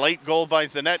 and a late goal by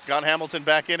Zanette got Hamilton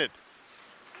back in it.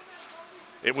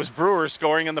 It was Brewer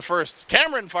scoring in the first.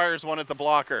 Cameron fires one at the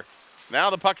blocker.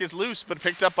 Now the puck is loose, but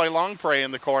picked up by Longpre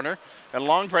in the corner, and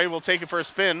Longpre will take it for a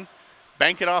spin,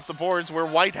 bank it off the boards where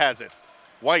White has it.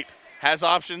 White has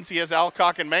options. He has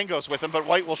Alcock and Mangos with him, but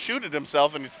White will shoot it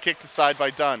himself, and it's kicked aside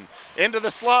by Dunn. Into the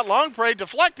slot, Longpre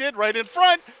deflected right in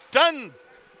front. Dunn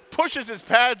pushes his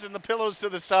pads and the pillows to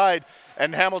the side,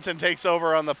 and Hamilton takes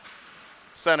over on the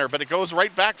center, but it goes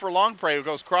right back for Longpre, who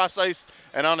goes cross ice,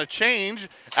 and on a change,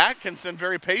 Atkinson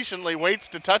very patiently waits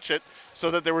to touch it so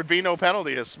that there would be no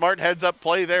penalty. A smart heads up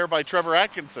play there by Trevor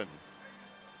Atkinson.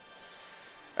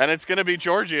 And it's going to be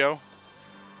Giorgio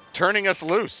turning us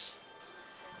loose.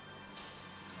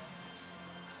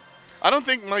 I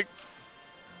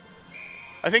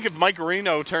think if Mike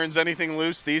Reno turns anything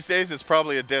loose these days, it's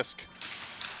probably a disc.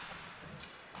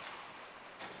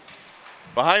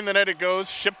 Behind the net it goes,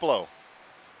 Shiplow.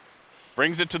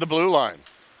 Brings it to the blue line.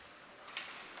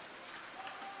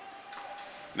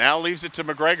 Now leaves it to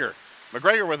McGregor.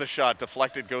 McGregor with a shot,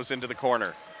 deflected, goes into the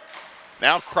corner.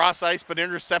 Now cross ice, but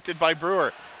intercepted by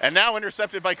Brewer. And now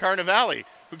intercepted by Carnevale,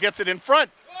 who gets it in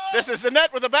front. This is a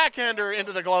net with a backhander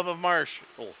into the glove of Marsh.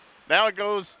 Now it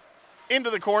goes into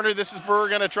the corner. This is Brewer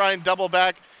going to try and double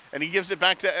back, and he gives it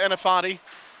back to Anafati.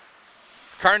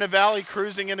 Carnevale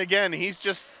cruising in again. He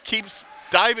just keeps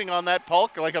diving on that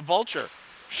puck like a vulture.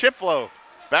 Shiplow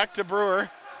back to Brewer,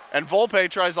 and Volpe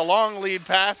tries a long lead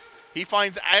pass. He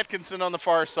finds Atkinson on the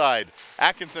far side.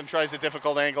 Atkinson tries a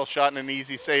difficult angle shot and an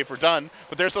easy save for Dunn,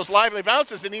 but there's those lively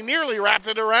bounces, and he nearly wrapped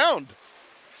it around.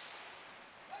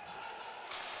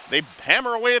 They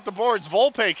hammer away at the boards.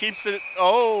 Volpe keeps it.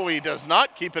 Oh, he does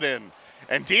not keep it in.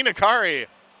 And Dinakari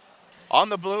on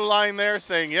the blue line there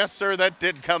saying, yes, sir, that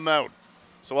did come out.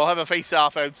 So we'll have a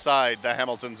face-off outside the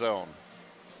Hamilton zone.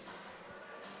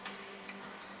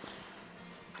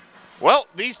 Well,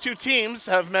 these two teams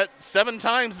have met 7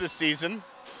 times this season,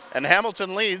 and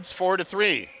Hamilton leads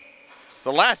 4-3.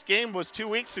 The last game was 2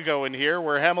 weeks ago in here,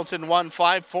 where Hamilton won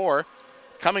 5-4,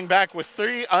 coming back with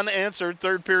 3 unanswered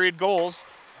third-period goals,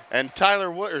 and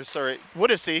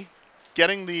Woodisey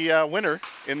getting the winner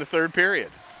in the third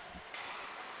period.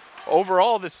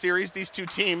 Overall, this series, these two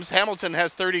teams, Hamilton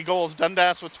has 30 goals,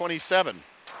 Dundas with 27.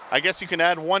 I guess you can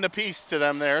add 1 apiece to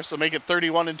them there, so make it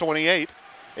 31 and 28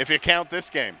 if you count this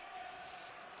game.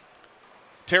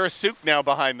 Tarasuk now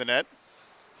behind the net.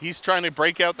 He's trying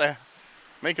to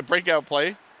make a breakout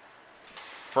play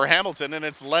for Hamilton, and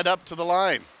it's led up to the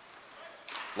line.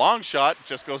 Long shot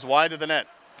just goes wide of the net.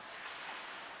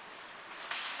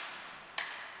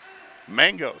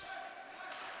 Mangos.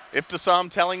 Iptasam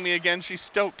telling me again she's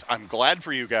stoked. I'm glad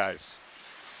for you guys.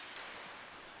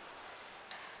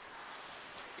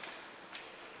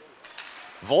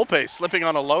 Volpe slipping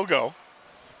on a logo.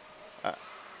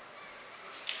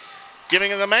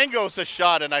 Giving the Mangos a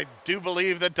shot, and I do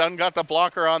believe that Dunn got the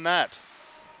blocker on that.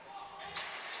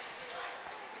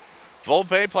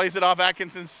 Volpe plays it off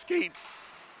Atkinson's skate.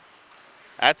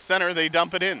 At center, they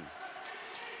dump it in.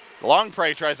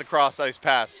 Longpre tries a cross-ice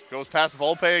pass. Goes past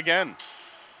Volpe again.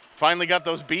 Finally got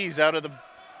those bees out of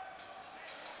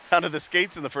the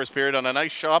skates in the first period on a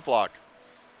nice shot block.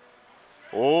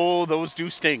 Oh, those do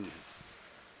sting.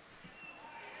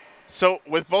 So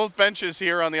with both benches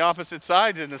here on the opposite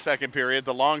side in the second period,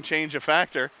 the long change a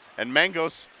factor, and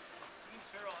Mangos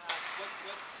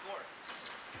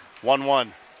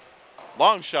 1-1.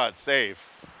 Long shot save.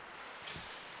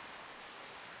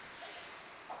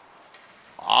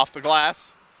 Off the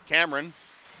glass, Cameron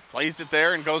plays it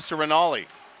there and goes to Rinaldi.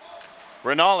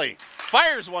 Rinaldi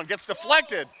fires one, gets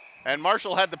deflected, and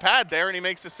Marshall had the pad there and he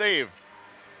makes a save.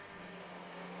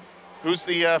 Who's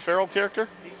the Farrell character?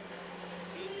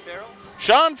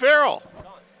 Sean Farrell.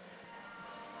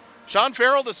 Sean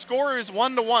Farrell, the score is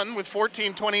 1-1 with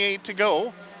 14:28 to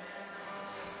go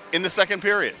in the second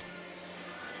period.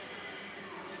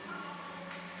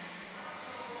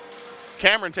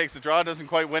 Cameron takes the draw, doesn't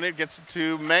quite win it, gets it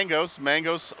to Mangos.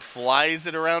 Mangos flies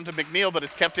it around to McNeil, but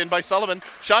it's kept in by Sullivan.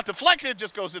 Shot deflected,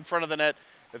 just goes in front of the net.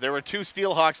 There were 2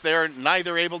 Steelhawks there,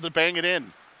 neither able to bang it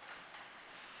in.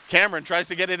 Cameron tries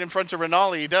to get it in front to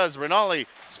Rinaldi. He does. Rinaldi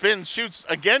spins, shoots,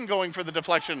 again going for the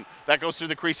deflection. That goes through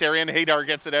the crease area, and Haydar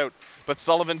gets it out. But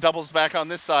Sullivan doubles back on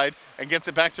this side and gets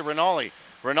it back to Rinaldi.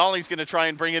 Rinaldi's going to try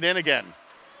and bring it in again.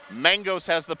 Mangos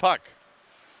has the puck.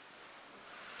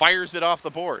 Fires it off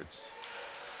the boards.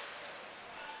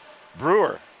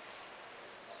 Brewer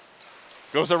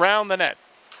goes around the net.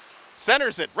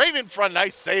 Centers it right in front.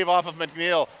 Nice save off of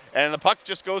McNeil. And the puck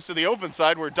just goes to the open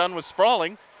side where Dunn was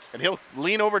sprawling. And he'll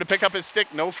lean over to pick up his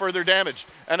stick. No further damage.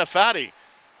 And Afati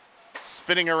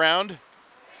spinning around.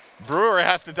 Brewer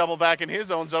has to double back in his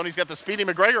own zone. He's got the speedy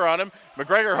McGregor on him.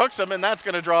 McGregor hooks him, and that's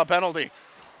going to draw a penalty.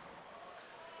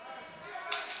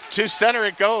 To center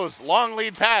it goes. Long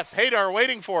lead pass. Haydar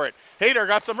waiting for it. Haydar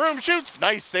got some room. Shoots.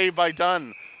 Nice save by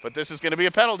Dunn. But this is going to be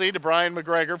a penalty to Brian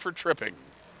McGregor for tripping.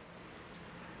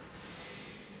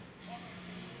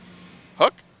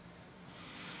 Hook.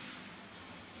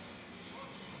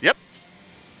 Yep.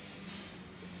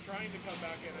 It's trying to come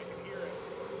back in. I can hear it.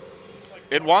 It's like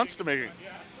it wants to make it. Yeah.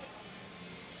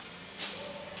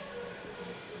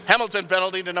 Hamilton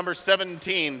penalty to number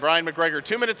 17, Brian McGregor.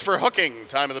 2 minutes for hooking.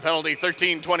 Time of the penalty,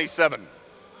 13:27.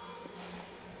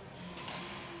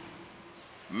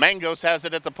 Mangos has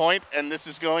it at the point, and this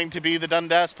is going to be the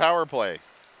Dundas power play.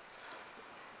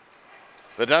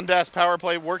 The Dundas power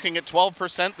play working at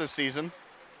 12% this season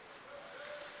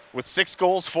with 6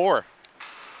 goals for.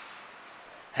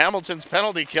 Hamilton's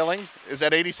penalty killing is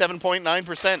at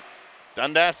 87.9%.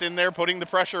 Dundas in there putting the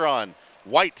pressure on.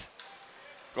 White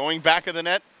going back of the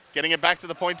net, getting it back to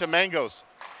the point to Mangos.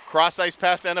 Cross ice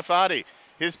pass to Anafati.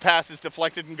 His pass is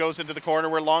deflected and goes into the corner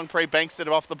where Longpre banks it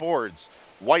off the boards.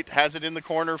 White has it in the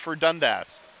corner for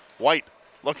Dundas. White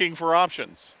looking for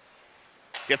options.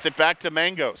 Gets it back to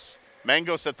Mangos.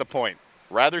 Mangos at the point.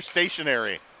 Rather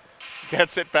stationary.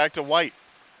 Gets it back to White.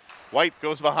 White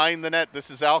goes behind the net. This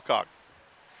is Alcock.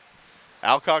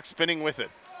 Alcock spinning with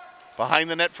it. Behind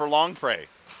the net for Longpre.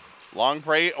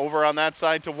 Longpre over on that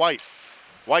side to White.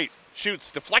 White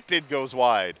shoots, deflected, goes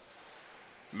wide.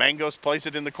 Mangos plays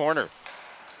it in the corner.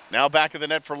 Now back of the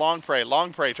net for Longpre.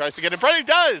 Longpre tries to get in front. He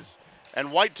does!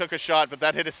 And White took a shot, but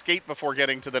that hit a skate before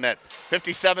getting to the net.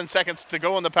 57 seconds to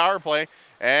go in the power play,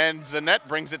 and Zanette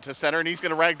brings it to center, and he's going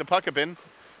to rag the puck up in,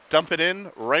 dump it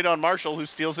in right on Marshall, who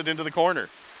steals it into the corner.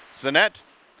 Zanette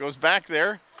goes back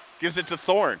there, gives it to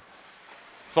Thorne.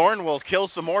 Thorne will kill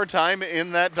some more time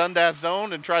in that Dundas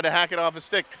zone and try to hack it off a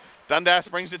stick. Dundas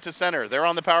brings it to center. They're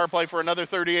on the power play for another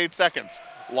 38 seconds.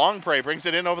 Longpre brings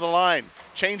it in over the line.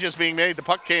 Changes being made. The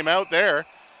puck came out there,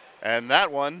 and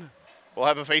that one will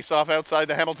have a face-off outside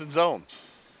the Hamilton zone.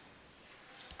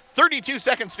 32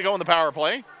 seconds to go in the power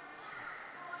play.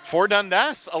 For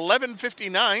Dundas,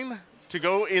 11:59 to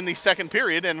go in the second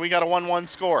period, and we got a 1-1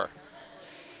 score.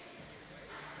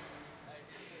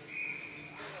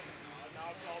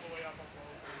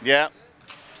 Yeah.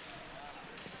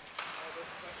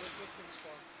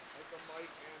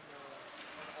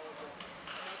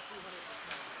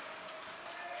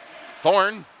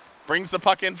 Thorne brings the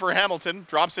puck in for Hamilton,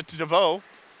 drops it to DeVoe.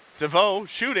 DeVoe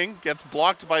shooting, gets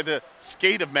blocked by the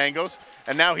skate of Mangos,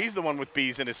 and now he's the one with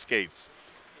bees in his skates.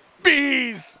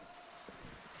 Bees!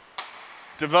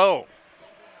 DeVoe.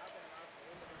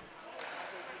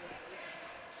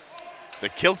 The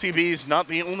Kilty Bees not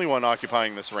the only one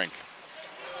occupying this rink.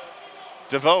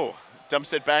 DeVoe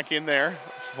dumps it back in there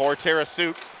for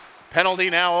Tarasut. Penalty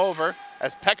now over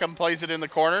as Peckham plays it in the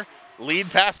corner.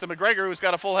 Lead pass to McGregor, who's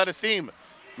got a full head of steam.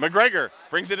 McGregor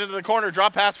brings it into the corner.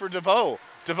 Drop pass for DeVoe.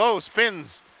 DeVoe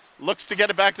spins, looks to get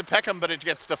it back to Peckham, but it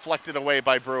gets deflected away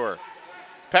by Brewer.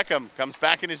 Peckham comes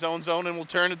back in his own zone and will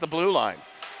turn at the blue line.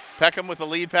 Peckham with the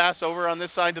lead pass over on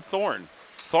this side to Thorne.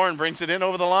 Thorne brings it in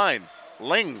over the line.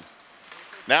 Ling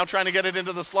now trying to get it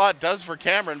into the slot. Does for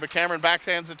Cameron, but Cameron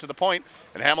backhands it to the point,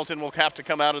 and Hamilton will have to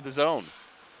come out of the zone.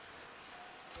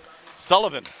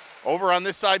 Sullivan over on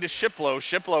this side to Shiplow.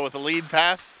 Shiplow with the lead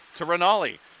pass to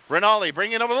Rinaldi. Rinaldi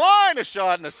bringing it over the line, a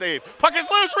shot and a save. Puck is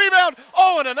loose, rebound.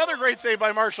 Oh, and another great save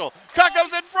by Marshall. Puck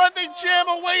comes in front, they jam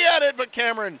away at it, but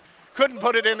Cameron couldn't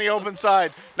put it in the open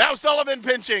side. Now Sullivan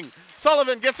pinching.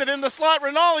 Sullivan gets it in the slot.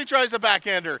 Rinaldi tries a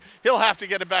backhander. He'll have to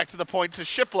get it back to the point to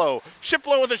Shiplow.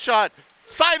 Shiplow with a shot.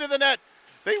 Side of the net.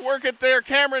 They work it there.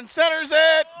 Cameron centers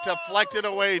it. Deflected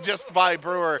away just by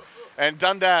Brewer. And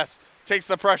Dundas takes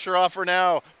the pressure off for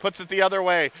now. Puts it the other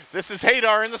way. This is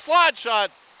Hadar in the slot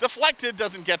shot. Deflected,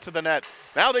 doesn't get to the net.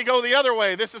 Now they go the other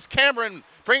way. This is Cameron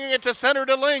bringing it to center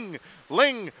to Ling.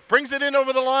 Ling brings it in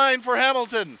over the line for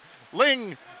Hamilton.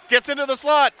 Ling gets into the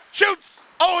slot. Shoots.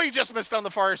 Oh, he just missed on the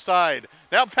far side.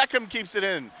 Now Peckham keeps it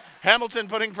in. Hamilton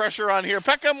putting pressure on here.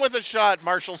 Peckham with a shot.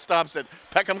 Marshall stops it.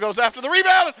 Peckham goes after the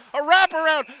rebound. A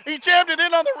wraparound. He jammed it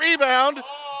in on the rebound.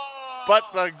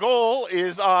 But the goal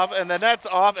is off and the net's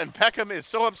off, and Peckham is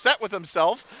so upset with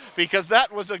himself because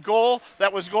that was a goal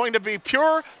that was going to be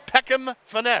pure Peckham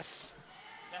finesse.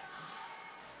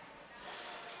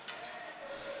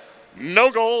 No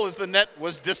goal as the net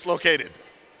was dislocated,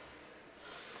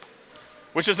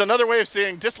 which is another way of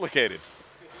saying dislocated.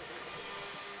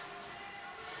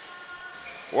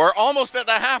 We're almost at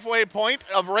the halfway point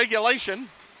of regulation.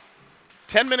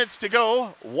 10 minutes to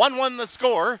go. 1-1 the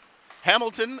score.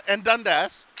 Hamilton and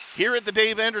Dundas here at the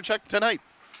Dave Andrechuk tonight.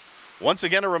 Once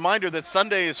again, a reminder that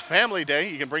Sunday is Family Day.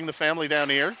 You can bring the family down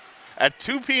here at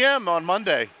 2 p.m. on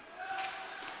Monday.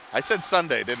 I said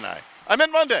Sunday, didn't I? I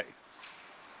meant Monday.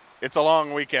 It's a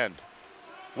long weekend.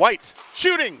 White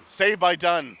shooting, saved by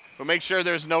Dunn, who makes sure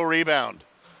there's no rebound.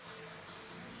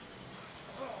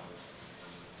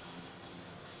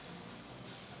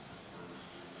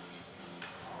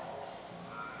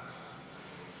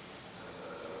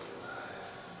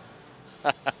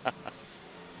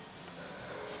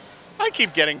 I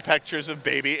keep getting pictures of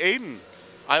baby Aiden.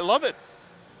 I love it.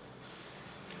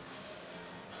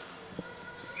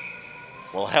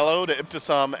 Well, hello to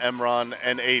Ibtisam, Emron,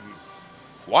 and Aiden.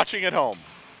 Watching at home.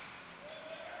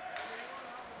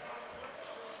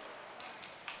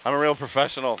 I'm a real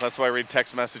professional. That's why I read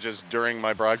text messages during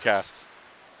my broadcast.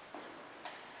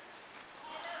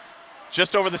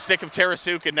 Just over the stick of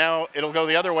Tarasuk, and now it'll go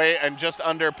the other way and just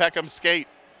under Peckham's skate.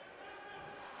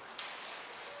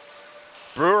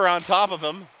 Brewer on top of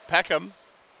him. Peckham.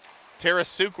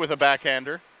 Tarasuk with a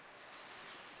backhander.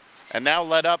 And now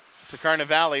led up to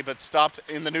Carnivale, but stopped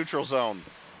in the neutral zone.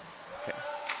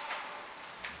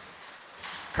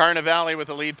 Carnivale with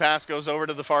the lead pass goes over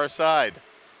to the far side.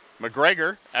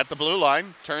 McGregor at the blue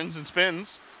line, turns and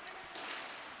spins.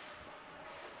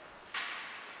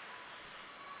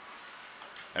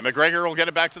 And McGregor will get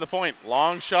it back to the point.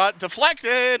 Long shot,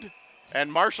 deflected!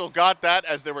 And Marshall got that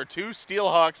as there were two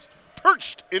Steelhawks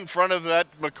perched in front of that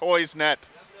McCoy's net.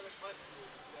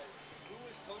 Who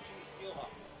is coaching the Steelhawks?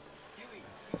 Huey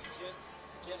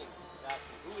Jennings is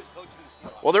asking, who is coaching the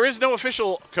Steelhawks? Well, there is no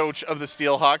official coach of the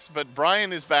Steelhawks, but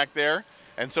Brian is back there,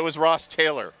 and so is Ross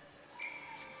Taylor.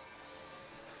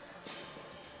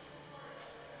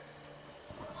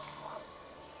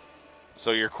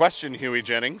 So your question, Huey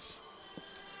Jennings.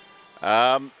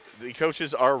 The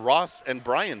coaches are Ross and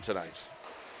Brian tonight.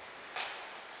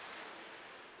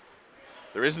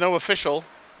 There is no official.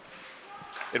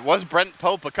 It was Brent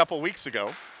Pope a couple weeks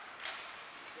ago.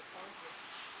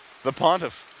 The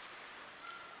Pontiff.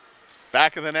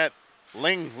 Back of the net.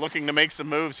 Ling looking to make some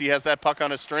moves. He has that puck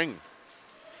on a string.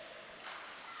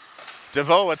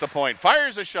 DeVoe at the point.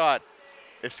 Fires a shot.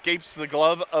 Escapes the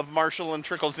glove of Marshall and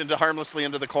trickles harmlessly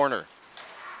into the corner.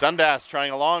 Dundas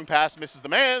trying a long pass, misses the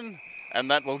man,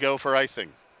 and that will go for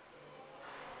icing.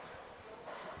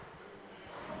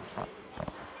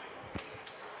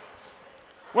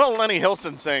 Well, Lenny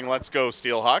Hilson saying, let's go,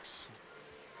 Steelhawks.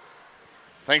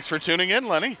 Thanks for tuning in,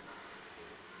 Lenny.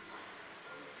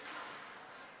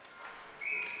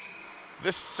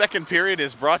 This second period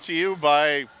is brought to you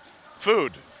by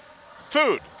food.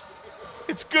 Food.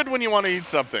 It's good when you want to eat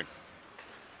something.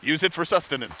 Use it for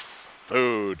sustenance.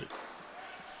 Food.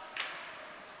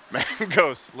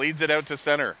 Mangos leads it out to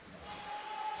center.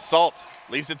 Salt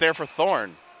leaves it there for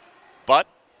Thorne. But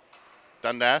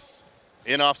Dundas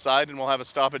in offside and will have a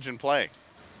stoppage in play.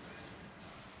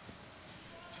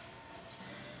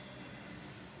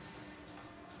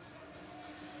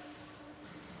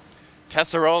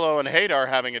 Tesserolo and Haydar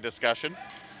having a discussion.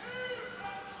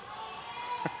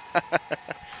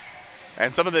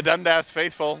 And some of the Dundas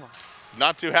faithful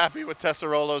not too happy with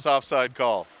Tesserolo's offside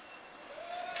call.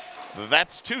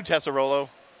 That's to Tesserolo,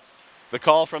 the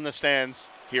call from the stands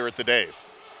here at the Dave.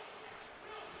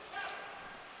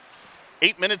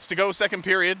 8 minutes to go, second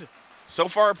period. So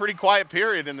far, a pretty quiet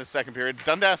period in the second period.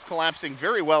 Dundas collapsing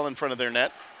very well in front of their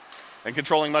net and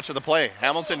controlling much of the play.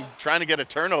 Hamilton trying to get a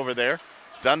turnover there.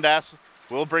 Dundas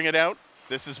will bring it out.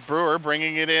 This is Brewer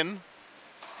bringing it in.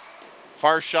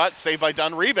 Far shot, saved by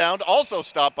Dunn. Rebound, also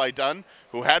stopped by Dunn,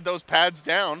 who had those pads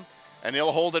down, and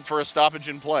he'll hold it for a stoppage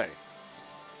in play.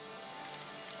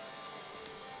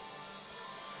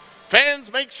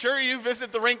 Fans, make sure you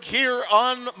visit the rink here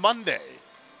on Monday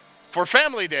for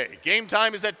Family Day. Game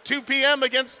time is at 2 p.m.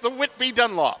 against the Whitby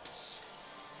Dunlops.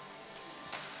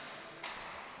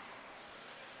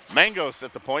 Mangos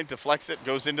at the point, deflects it,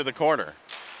 goes into the corner.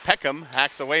 Peckham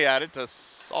hacks away at it to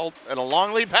Salt, and a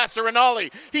long lead pass to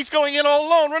Rinaldi. He's going in all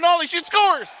alone. Rinaldi, she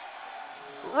scores!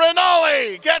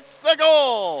 Rinaldi gets the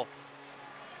goal!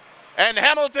 And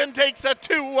Hamilton takes a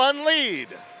 2-1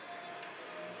 lead.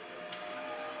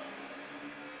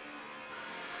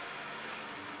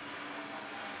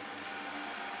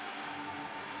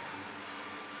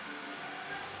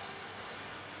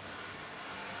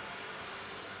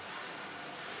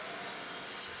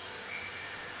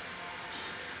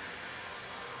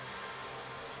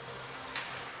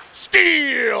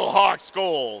 Steelhawks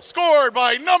goal, scored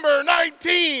by number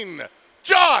 19,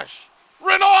 Josh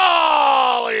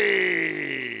Rinaldi.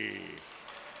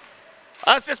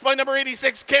 Assist by number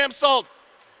 86, Cam Salt.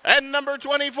 And number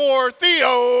 24,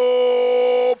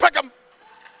 Theo Peckham.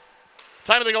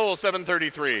 Time of the goal,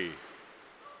 7:33.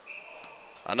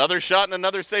 Another shot and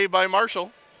another save by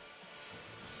Marshall.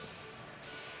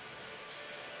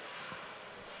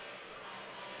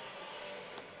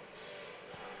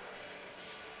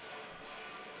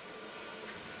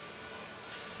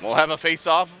 We'll have a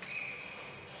face-off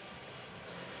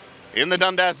in the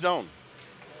Dundas zone.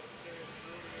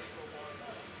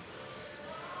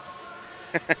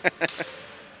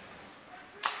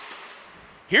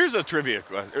 Here's a trivia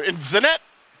question. Zanette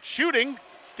shooting,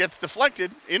 gets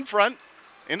deflected in front,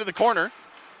 into the corner,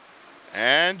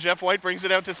 and Jeff White brings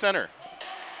it out to center.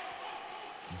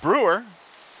 Brewer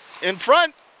in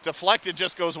front, deflected,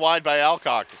 just goes wide by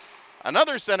Alcock.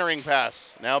 Another centering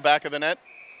pass, now back of the net.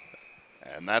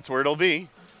 And that's where it'll be.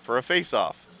 for a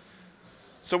face-off.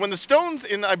 So when the Stones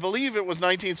in, I believe it was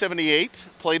 1978,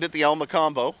 played at the El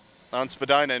Macombo on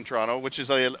Spadina in Toronto, which is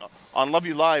on Love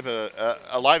You Live,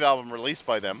 a live album released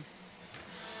by them.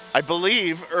 I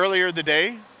believe earlier the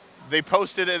day, they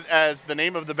posted it as the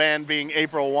name of the band being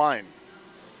April Wine,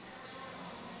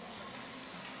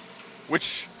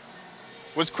 which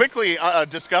was quickly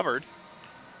discovered.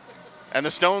 And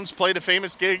the Stones played a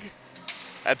famous gig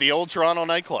at the old Toronto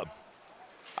nightclub.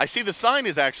 I see the sign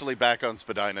is actually back on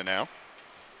Spadina now.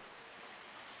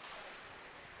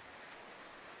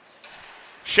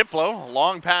 Shiplow, a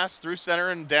long pass through center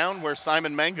and down where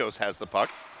Simon Mangos has the puck.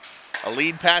 A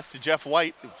lead pass to Jeff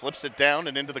White, who flips it down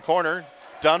and into the corner.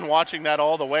 Dunn watching that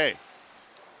all the way.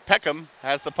 Peckham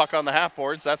has the puck on the half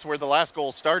boards. That's where the last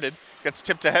goal started. Gets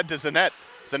tipped ahead to Zanette.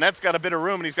 Zanette's got a bit of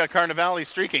room, and he's got Carnevale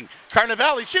streaking.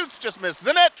 Carnevale shoots, just missed.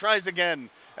 Zanette tries again,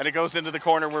 and it goes into the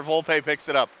corner where Volpe picks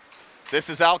it up. This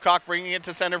is Alcock bringing it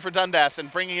to center for Dundas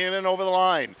and bringing it in over the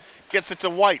line. Gets it to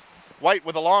White. White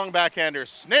with a long backhander,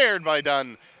 snared by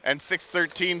Dunn, and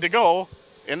 6:13 to go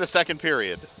in the second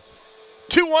period.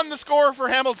 2-1 the score for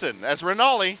Hamilton as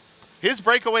Rinaldi, his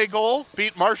breakaway goal,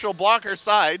 beat Marshall Blocker's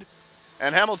side,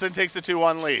 and Hamilton takes a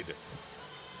 2-1 lead.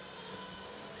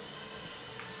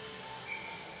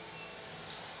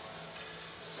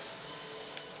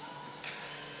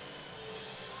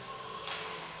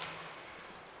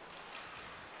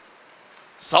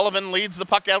 Sullivan leads the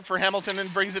puck out for Hamilton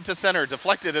and brings it to center.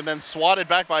 Deflected and then swatted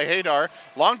back by Haydar.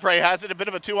 Longpre has it, a bit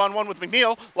of a 2-on-1 with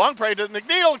McNeil. Longpre to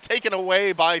McNeil, taken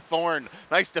away by Thorne.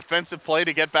 Nice defensive play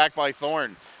to get back by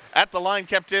Thorne. At the line,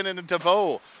 kept in, and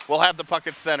DeVoe will have the puck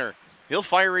at center. He'll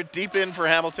fire it deep in for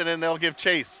Hamilton, and they'll give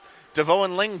chase. DeVoe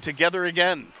and Ling together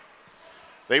again.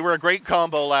 They were a great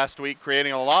combo last week,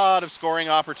 creating a lot of scoring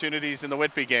opportunities in the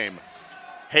Whitby game.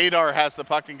 Haydar has the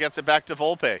puck and gets it back to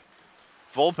Volpe.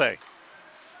 Volpe.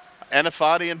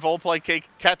 Anafati and Volpe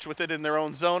catch with it in their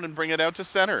own zone and bring it out to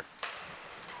center.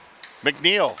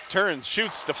 McNeil turns,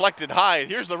 shoots, deflected high.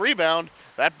 Here's the rebound.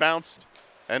 That bounced,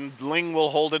 and Ling will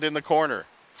hold it in the corner.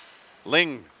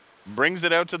 Ling brings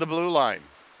it out to the blue line.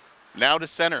 Now to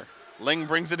center. Ling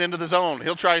brings it into the zone.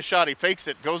 He'll try a shot. He fakes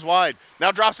it, goes wide.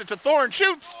 Now drops it to Thorne,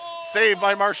 shoots. Saved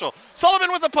by Marshall.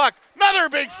 Sullivan with the puck. Another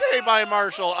big save by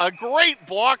Marshall. A great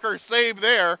blocker save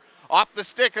there off the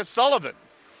stick of Sullivan.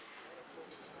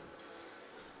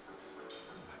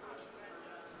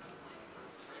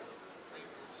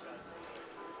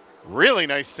 Really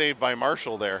nice save by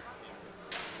Marshall there.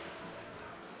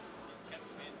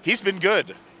 He's been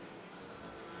good.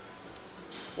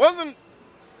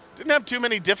 Didn't have too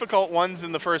many difficult ones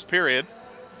in the first period.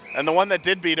 And the one that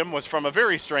did beat him was from a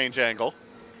very strange angle.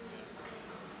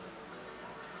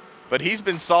 But he's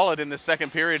been solid in the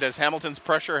second period as Hamilton's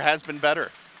pressure has been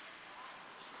better.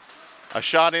 A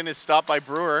shot in is stopped by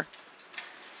Brewer.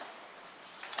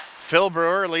 Phil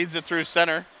Brewer leads it through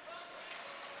center.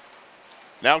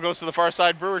 Now goes to the far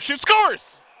side. Brewer shoots,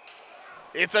 scores!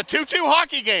 It's a 2-2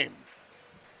 hockey game.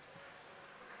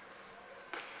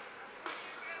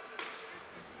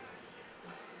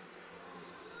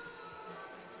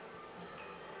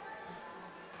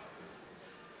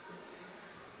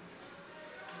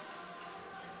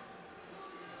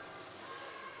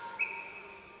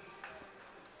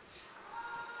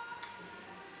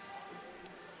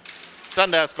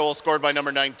 Dundas goal scored by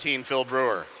number 19, Phil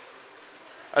Brewer.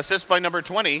 Assist by number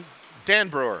 20, Dan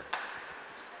Brewer.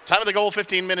 Time of the goal,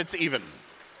 15 minutes even.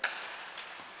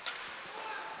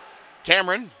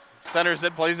 Cameron centers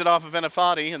it, plays it off of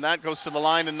Anafati, and that goes to the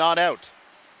line and not out.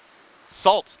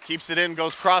 Salt keeps it in,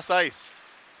 goes cross ice.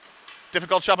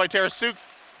 Difficult shot by Tarasuk.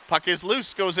 Puck is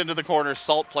loose, goes into the corner.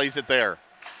 Salt plays it there.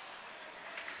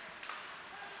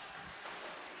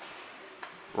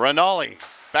 Rinaldi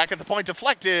back at the point,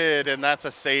 deflected, and that's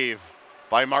a save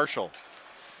by Marshall.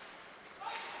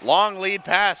 Long lead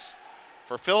pass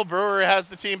for Phil Brewer, has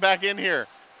the team back in here.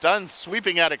 Dunn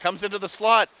sweeping at it, comes into the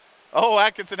slot. Oh,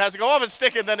 Atkinson has to go off his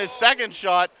stick, and then his second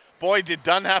shot. Boy, did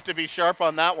Dunn have to be sharp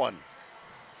on that one.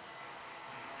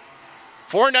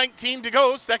 4:19 to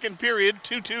go, second period,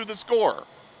 2-2 the score.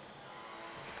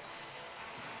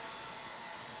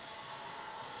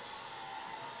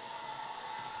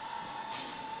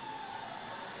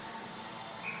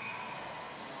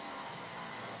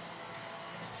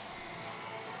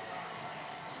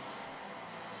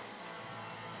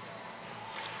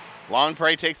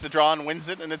 Longpre takes the draw and wins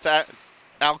it, and it's at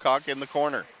Alcock in the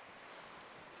corner.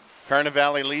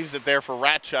 Carnevale leaves it there for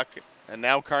Ratchuk, and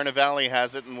now Carnevale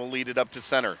has it and will lead it up to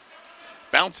center.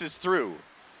 Bounces through,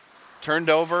 turned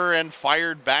over and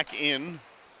fired back in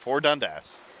for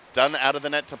Dundas. Dunn out of the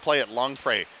net to play it.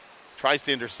 Longpre tries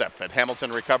to intercept, but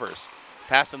Hamilton recovers.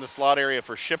 Pass in the slot area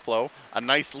for Shiplow. A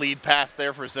nice lead pass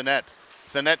there for Zanette.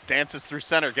 Zanette dances through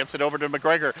center, gets it over to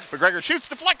McGregor. McGregor shoots,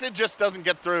 deflected, just doesn't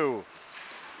get through.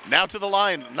 Now to the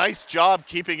line. Nice job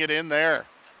keeping it in there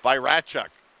by Ratchuk.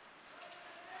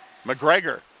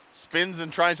 McGregor spins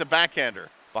and tries a backhander.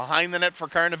 Behind the net for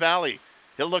Carnivale.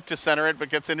 He'll look to center it, but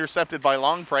gets intercepted by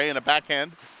Longpre, and a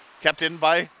backhand kept in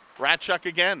by Ratchuk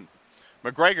again.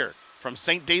 McGregor from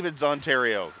St. David's,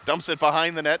 Ontario. Dumps it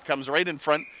behind the net, comes right in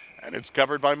front, and it's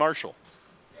covered by Marshall.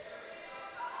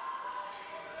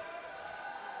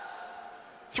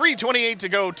 3:28 to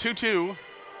go, 2-2,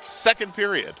 second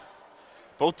period.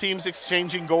 Both teams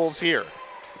exchanging goals here.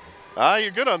 You're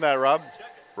good on that, Rob.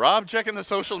 Rob checking the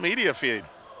social media feed.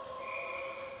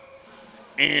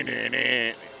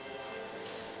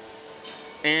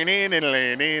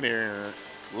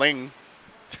 Ling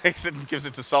takes it and gives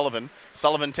it to Sullivan.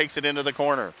 Sullivan takes it into the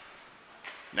corner.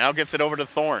 Now gets it over to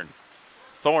Thorne.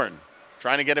 Thorne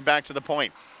trying to get it back to the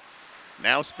point.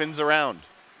 Now spins around.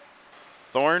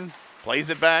 Thorne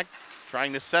plays it back,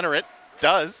 trying to center it.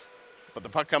 Does, but the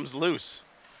puck comes loose.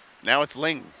 Now it's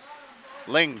Ling.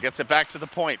 Ling gets it back to the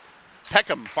point.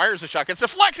 Peckham fires a shot, gets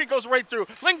deflected, goes right through.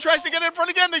 Ling tries to get in front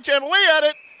again. They jam away at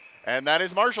it. And that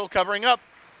is Marshall covering up.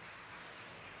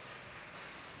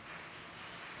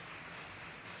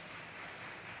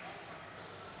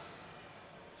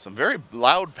 Some very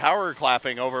loud power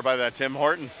clapping over by that Tim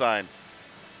Horton sign.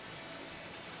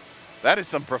 That is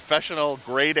some professional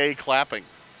grade A clapping.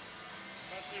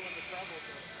 Especially when the trouble's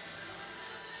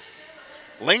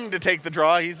in. Ling to take the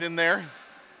draw, he's in there.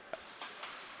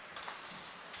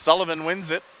 Sullivan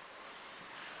wins it.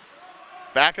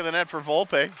 Back of the net for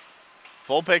Volpe.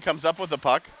 Volpe comes up with the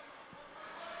puck.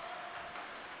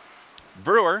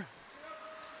 Brewer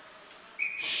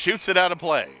shoots it out of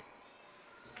play.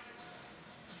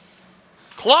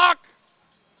 Clock!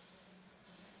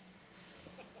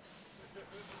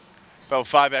 About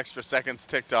 5 extra seconds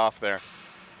ticked off there.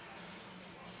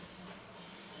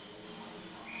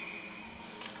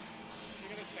 You're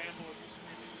going to sample of the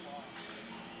screaming clock.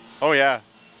 Oh, yeah.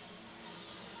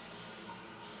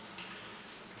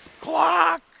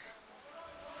 Clock!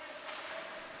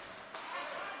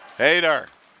 Hader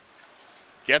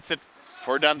gets it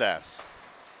for Dundas.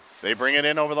 They bring it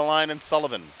in over the line, and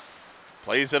Sullivan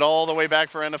plays it all the way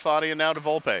back for Enifati, and now to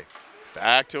Volpe.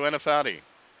 Back to Enifati.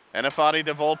 Enifati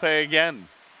to Volpe again.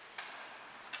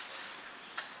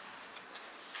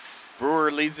 Brewer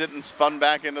leads it and spun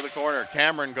back into the corner.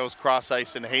 Cameron goes cross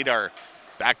ice, and Haydar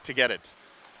back to get it.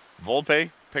 Volpe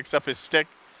picks up his stick.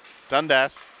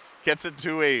 Dundas gets it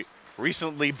to a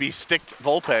recently besticked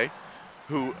Volpe,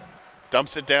 who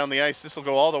dumps it down the ice. This will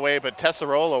go all the way, but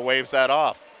Tessarola waves that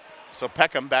off. So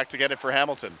Peckham back to get it for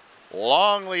Hamilton.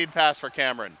 Long lead pass for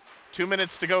Cameron. 2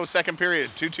 minutes to go, second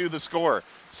period. 2-2 the score.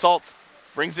 Salt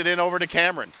brings it in over to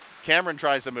Cameron. Cameron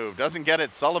tries to move, doesn't get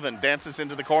it. Sullivan dances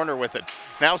into the corner with it.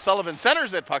 Now Sullivan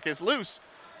centers it. Puck is loose.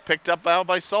 Picked up now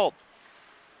by Salt.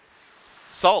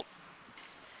 Salt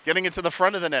getting it to the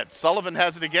front of the net. Sullivan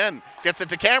has it again. Gets it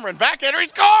to Cameron. Backhander, he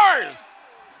scores!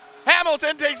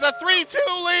 Hamilton takes a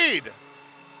 3-2 lead.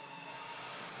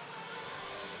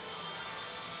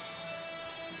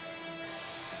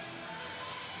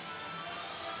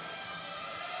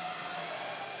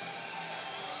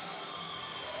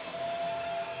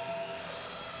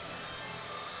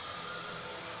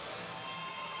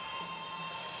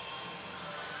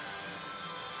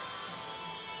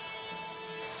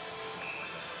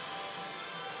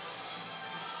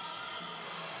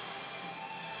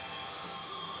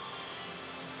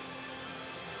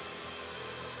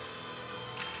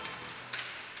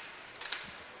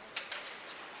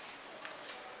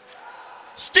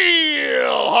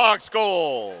 Steelhawks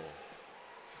goal.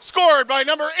 Scored by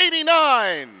number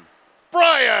 89,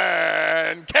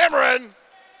 Brian Cameron.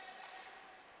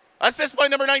 Assist by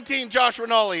number 19, Josh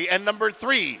Rinaldi, and number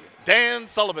 3, Dan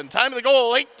Sullivan. Time of the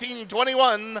goal,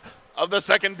 18:21 of the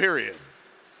second period.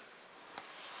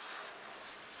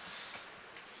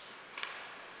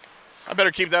 I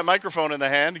better keep that microphone in the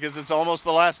hand because it's almost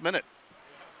the last minute.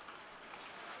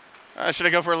 Should I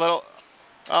go for a little?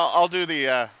 I'll do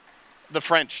the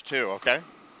French too, okay?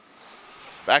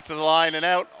 Back to the line and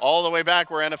out, all the way back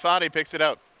where Enifati picks it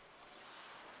out.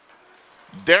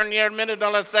 Dernière minute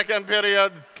dans la second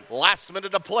period. Last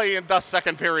minute of play in the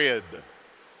second period.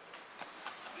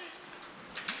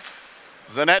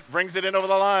 Zanette brings it in over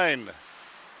the line.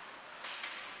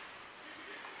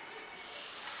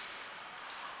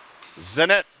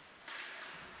 Zanette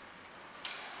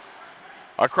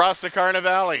across to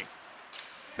Carnivale.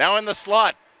 Now in the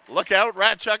slot. Look out,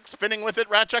 Ratchuk spinning with it.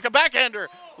 Ratchuk, a backhander.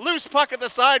 Loose puck at the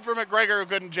side for McGregor, who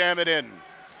couldn't jam it in.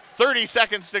 30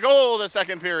 seconds to go, the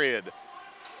second period.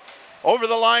 Over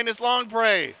the line is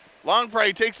Longpre.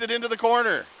 Longpre takes it into the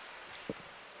corner.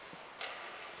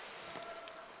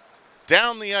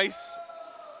 Down the ice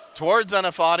towards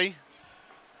Anafati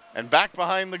and back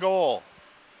behind the goal.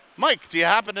 Mike, do you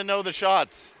happen to know the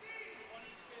shots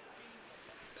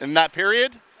in that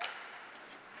period?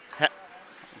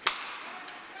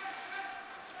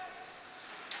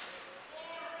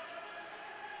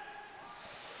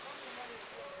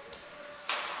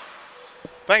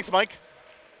 Thanks, Mike.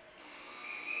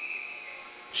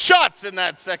 Shots in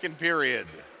that second period.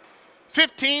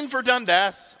 15 for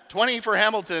Dundas, 20 for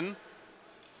Hamilton.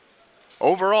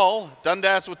 Overall,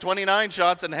 Dundas with 29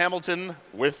 shots and Hamilton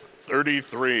with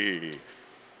 33.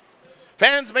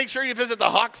 Fans, make sure you visit the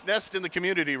Hawks Nest in the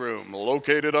community room,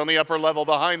 located on the upper level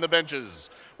behind the benches,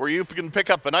 where you can pick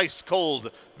up an ice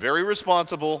cold, very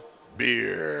responsible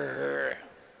beer.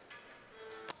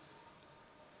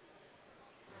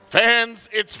 Fans,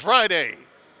 it's Friday.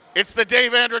 It's the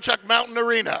Dave Andrechuk Mountain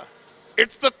Arena.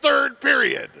 It's the third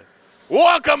period.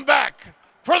 Welcome back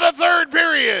for the third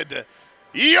period.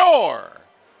 Your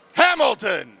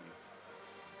Hamilton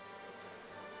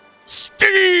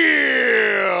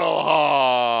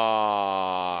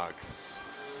Steelhawks.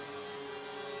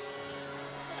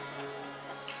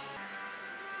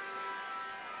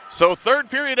 So third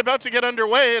period about to get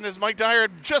underway, and as Mike Dyer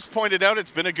just pointed out,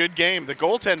 it's been a good game. The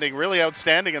goaltending really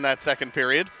outstanding in that second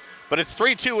period, but it's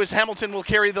 3-2 as Hamilton will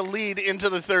carry the lead into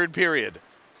the third period.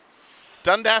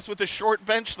 Dundas with a short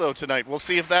bench, though, tonight. We'll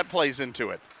see if that plays into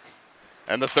it.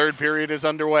 And the third period is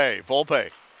underway.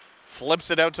 Volpe flips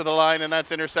it out to the line, and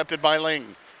that's intercepted by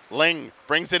Ling. Ling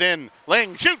brings it in.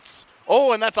 Ling shoots.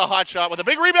 Oh, and that's a hot shot with a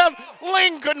big rebound.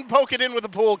 Ling couldn't poke it in with a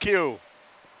pool cue.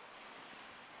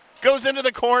 Goes into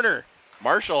the corner.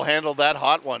 Marshall handled that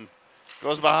hot one.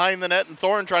 Goes behind the net, and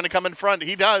Thorne trying to come in front.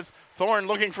 He does. Thorne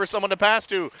looking for someone to pass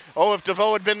to. Oh, if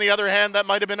DeVoe had been the other hand, that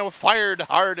might have been fired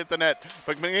hard at the net.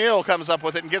 But McNeil comes up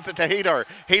with it and gets it to Hadar.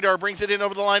 Hadar brings it in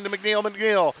over the line to McNeil.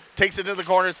 McNeil takes it into the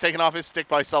corner. It's taken off his stick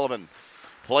by Sullivan.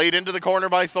 Played into the corner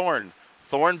by Thorne.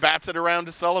 Thorne bats it around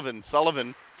to Sullivan.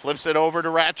 Sullivan flips it over to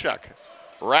Ratchuk.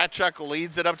 Ratchuk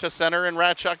leads it up to center, and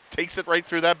Ratchuk takes it right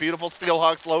through that beautiful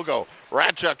Steelhawks logo.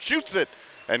 Ratchuk shoots it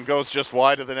and goes just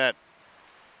wide of the net.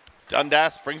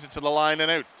 Dundas brings it to the line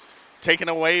and out. Taken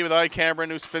away by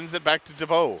Cameron, who spins it back to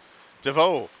DeVoe.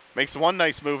 DeVoe makes one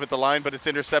nice move at the line, but it's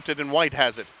intercepted, and White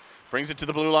has it. Brings it to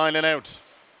the blue line and out.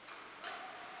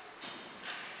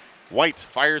 White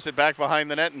fires it back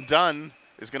behind the net, and Dunn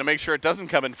is going to make sure it doesn't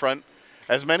come in front.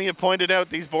 As many have pointed out,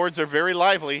 these boards are very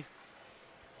lively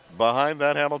behind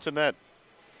that Hamilton net.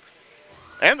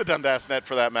 And the Dundas net,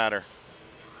 for that matter.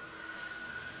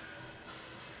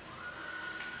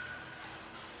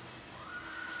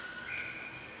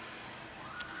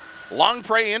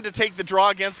 Longpre in to take the draw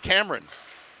against Cameron.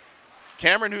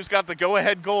 Cameron, who's got the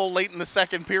go-ahead goal late in the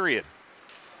second period.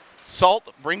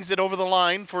 Salt brings it over the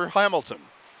line for Hamilton.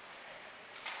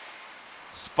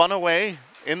 Spun away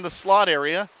in the slot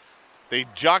area. They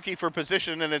jockey for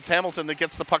position, and it's Hamilton that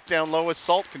gets the puck down low as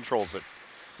Salt controls it.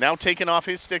 Now taken off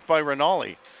his stick by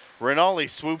Rinaldi. Rinaldi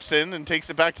swoops in and takes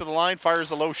it back to the line, fires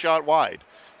a low shot wide.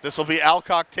 This will be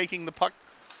Alcock taking the puck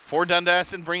for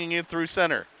Dundas and bringing it through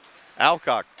center.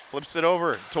 Alcock flips it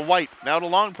over to White, now to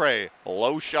Longpre. A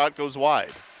low shot goes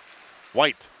wide.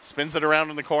 White spins it around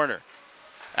in the corner.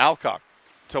 Alcock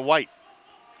to White.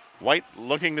 White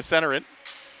looking to center it.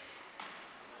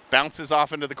 Bounces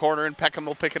off into the corner, and Peckham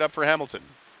will pick it up for Hamilton.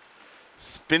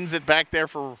 Spins it back there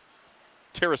for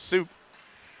Tarasuk.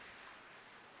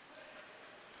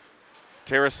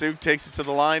 Tarasuk takes it to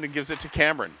the line and gives it to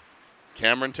Cameron.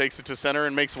 Cameron takes it to center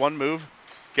and makes one move.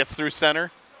 Gets through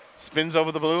center. Spins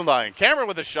over the blue line. Cameron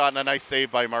with a shot and a nice save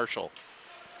by Marshall.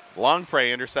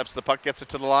 Longpre intercepts the puck, gets it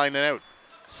to the line and out.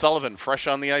 Sullivan fresh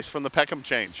on the ice from the Peckham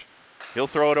change. He'll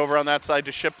throw it over on that side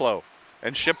to Shiplow,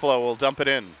 and Shiplow will dump it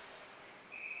in.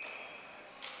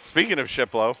 Speaking of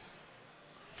Shiplow,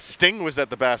 Sting was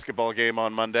at the basketball game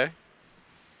on Monday,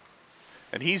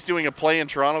 and he's doing a play in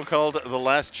Toronto called The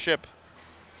Last Ship.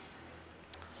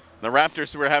 The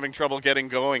Raptors were having trouble getting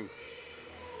going.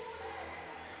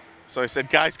 So I said,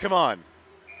 guys, come on.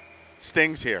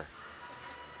 Sting's here.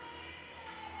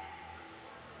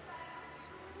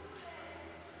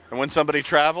 And when somebody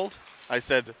traveled, I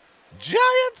said,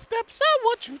 giant steps are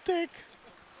what you think.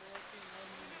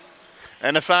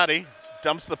 And Afati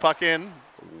dumps the puck in,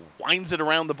 winds it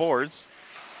around the boards,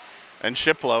 and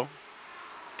Shiplow.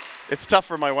 It's tough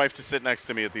for my wife to sit next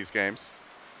to me at these games.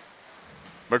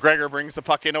 McGregor brings the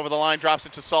puck in over the line, drops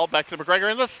it to Salt, back to McGregor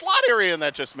in the slot area, and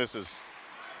that just misses.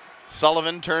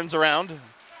 Sullivan turns around,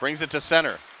 brings it to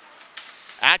center.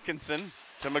 Atkinson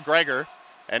to McGregor,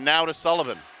 and now to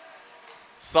Sullivan.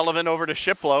 Sullivan over to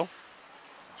Shiplow.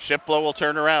 Shiplow will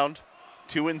turn around.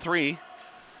 2 and 3.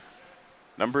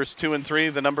 Numbers 2 and 3,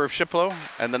 the number of Shiplow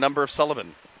and the number of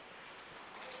Sullivan.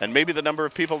 And maybe the number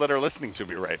of people that are listening to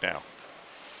me right now.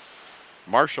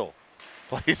 Marshall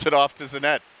plays it off to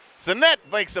Zanette. Zanette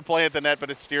makes a play at the net, but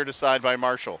it's steered aside by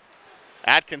Marshall.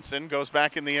 Atkinson goes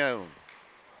back in the end.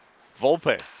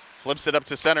 Volpe flips it up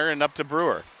to center and up to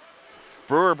Brewer.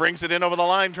 Brewer brings it in over the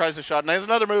line, tries a shot, and has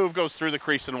another move, goes through the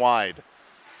crease and wide.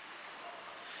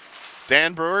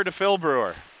 Dan Brewer to Phil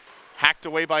Brewer. Hacked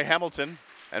away by Hamilton,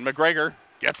 and McGregor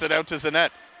gets it out to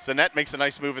Zanette. Zanette makes a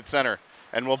nice move at center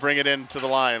and will bring it into the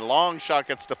line. Long shot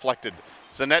gets deflected.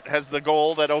 Zanette has the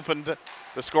goal that opened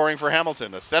the scoring for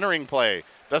Hamilton. A centering play.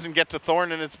 Doesn't get to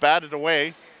Thorne, and it's batted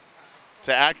away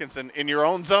to Atkinson. In your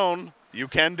own zone, you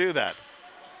can do that.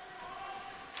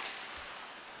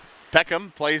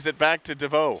 Peckham plays it back to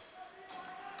DeVoe.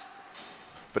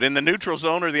 But in the neutral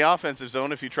zone or the offensive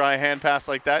zone, if you try a hand pass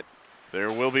like that, there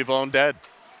will be blown dead.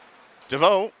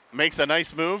 DeVoe makes a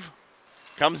nice move.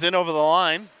 Comes in over the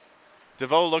line.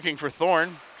 DeVoe looking for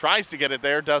Thorne. Tries to get it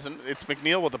there. Doesn't. It's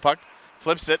McNeil with the puck.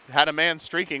 Flips it. Had a man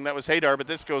streaking. That was Hadar, but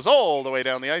this goes all the way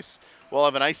down the ice. We'll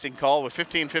have an icing call with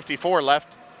 15:54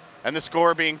 left, and the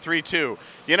score being 3-2.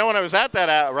 You know, when I was at that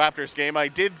Raptors game, I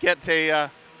did get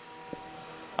a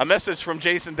message from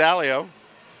Jason Dalio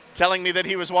telling me that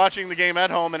he was watching the game at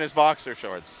home in his boxer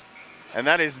shorts. And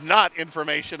that is not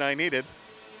information I needed,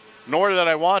 nor that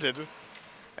I wanted.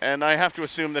 And I have to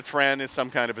assume that Fran is some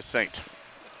kind of a saint.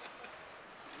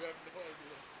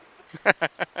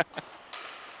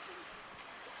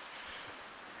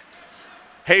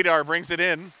 Hadar brings it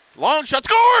in. Long shot,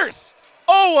 scores!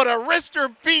 Oh, what a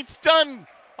wrister beats done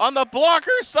on the blocker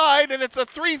side, and it's a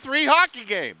 3-3 hockey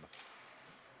game.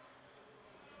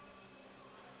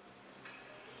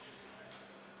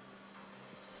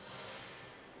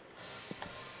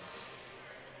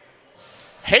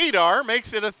 Hadar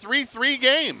makes it a 3-3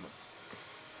 game.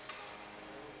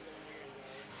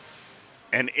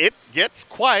 And it gets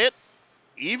quiet,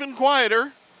 even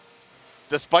quieter,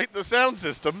 despite the sound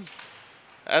system,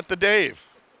 at the Dave.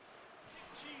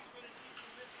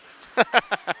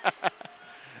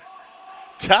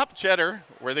 Top Cheddar,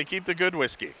 where they keep the good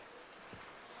whiskey.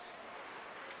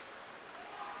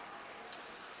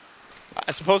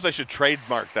 I suppose I should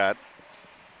trademark that.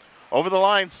 Over the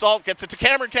line, Salt gets it to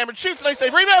Cameron. Cameron shoots, nice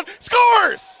save, rebound,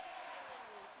 scores!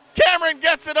 Cameron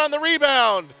gets it on the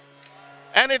rebound,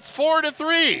 and it's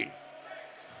 4-3.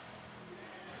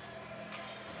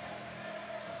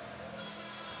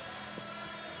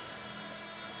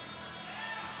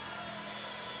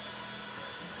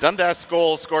 Dundas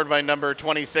goal scored by number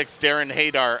 26, Darren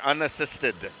Hadar,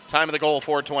 unassisted. Time of the goal,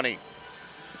 4:20.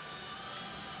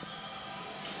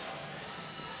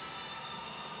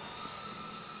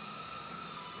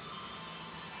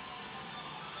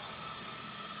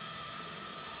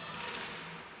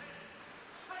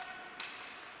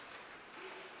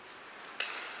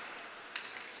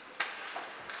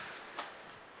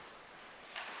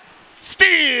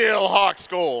 Steelhawks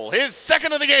goal, his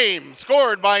second of the game,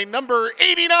 scored by number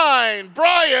 89,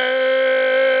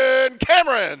 Brian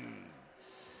Cameron.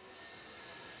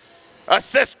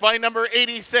 Assist by number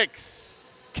 86,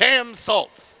 Cam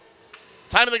Salt.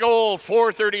 Time of the goal,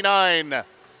 4:39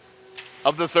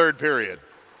 of the third period.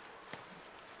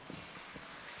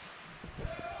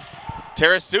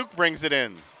 Tarasuk brings it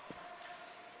in.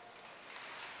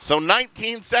 So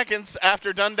 19 seconds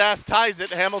after Dundas ties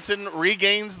it, Hamilton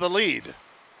regains the lead.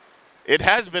 It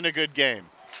has been a good game.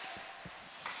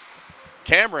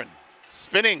 Cameron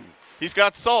spinning. He's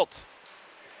got Salt.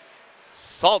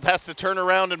 Salt has to turn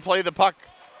around and play the puck.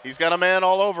 He's got a man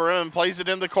all over him and plays it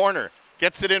in the corner.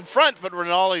 Gets it in front, but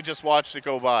Rinaldi just watched it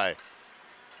go by.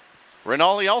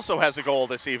 Rinaldi also has a goal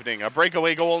this evening, a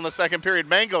breakaway goal in the second period.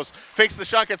 Mangos fakes the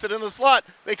shot, gets it in the slot.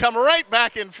 They come right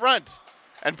back in front.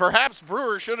 And perhaps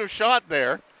Brewer should have shot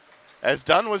there as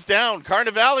Dunn was down.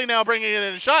 Carnivale now bringing it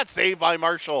in a shot. Saved by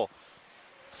Marshall.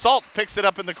 Salt picks it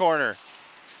up in the corner.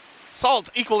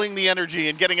 Salt equaling the energy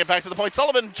and getting it back to the point.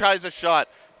 Sullivan tries a shot.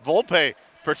 Volpe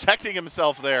protecting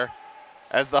himself there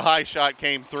as the high shot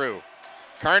came through.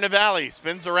 Carnivale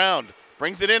spins around.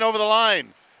 Brings it in over the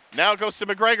line. Now it goes to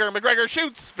McGregor. McGregor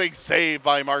shoots. Big save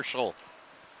by Marshall.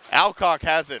 Alcock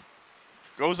has it.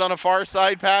 Goes on a far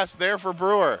side pass there for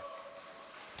Brewer.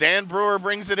 Dan Brewer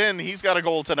brings it in. He's got a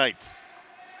goal tonight.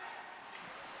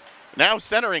 Now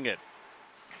centering it.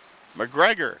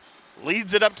 McGregor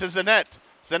leads it up to Zanette.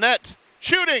 Zanette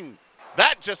shooting.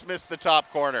 That just missed the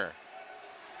top corner.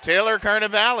 Taylor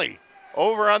Carnivale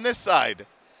over on this side.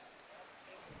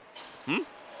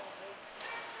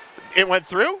 It went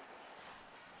through?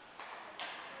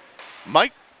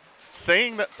 Mike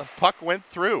saying that the puck went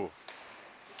through.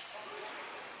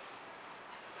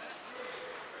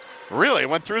 Really, it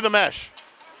went through the mesh.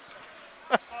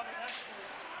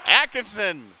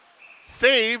 Atkinson,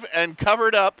 save and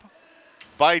covered up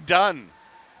by Dunn.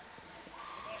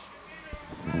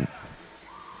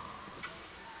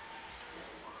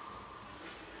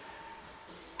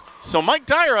 So Mike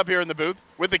Dyer up here in the booth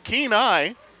with a keen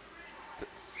eye.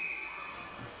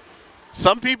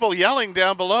 Some people yelling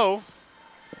down below,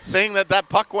 saying that that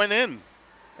puck went in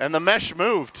and the mesh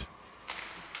moved.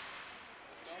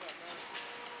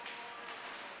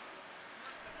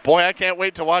 Boy, I can't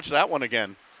wait to watch that one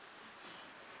again.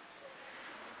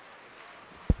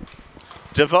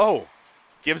 DeVoe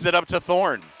gives it up to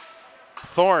Thorne.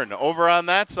 Thorne over on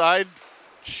that side,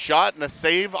 shot and a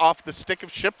save off the stick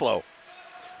of Shiplow.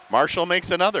 Marshall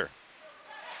makes another.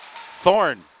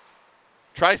 Thorne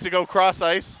tries to go cross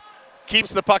ice,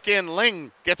 keeps the puck in.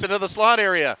 Ling gets into the slot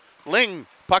area. Ling,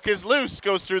 puck is loose,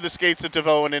 goes through the skates of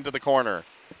DeVoe and into the corner.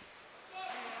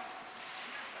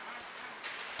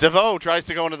 DeVoe tries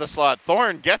to go into the slot.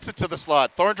 Thorne gets it to the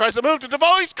slot. Thorne tries to move to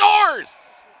DeVoe. He scores!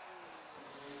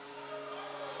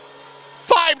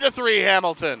 5-3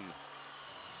 Hamilton.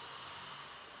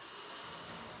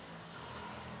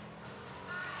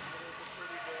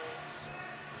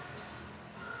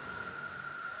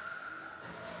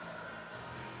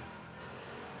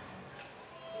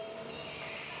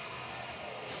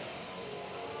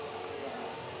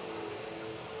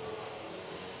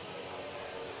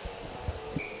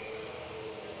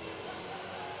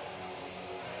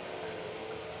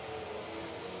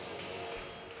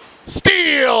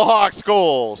 Steelhawks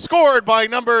goal, scored by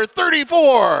number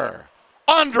 34,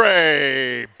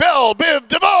 Andre Belbiv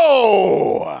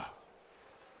DeVoe.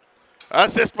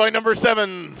 Assist by number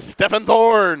 7, Stephen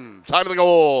Thorne. Time of the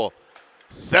goal,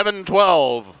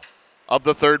 7:12 of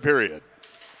the third period.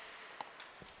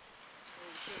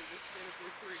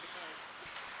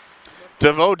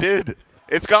 DeVoe did.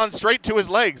 It's gone straight to his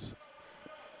legs.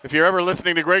 If you're ever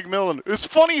listening to Greg Millen, it's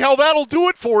funny how that'll do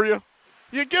it for you.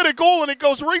 You get a goal and it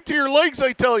goes right to your legs,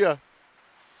 I tell you.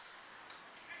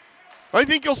 I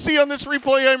think you'll see on this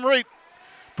replay I'm right.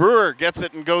 Brewer gets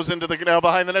it and goes into the now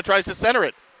behind the net, tries to center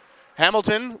it.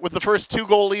 Hamilton with the first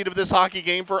 2-goal lead of this hockey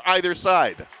game for either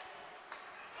side.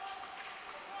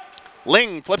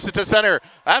 Ling flips it to center.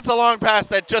 That's a long pass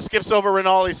that just skips over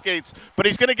Rinaldi's skates, but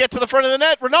he's going to get to the front of the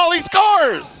net. Rinaldi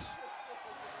scores!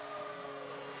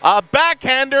 A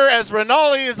backhander as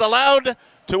Rinaldi is allowed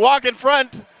to walk in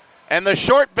front. And the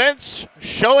short bench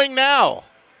showing now.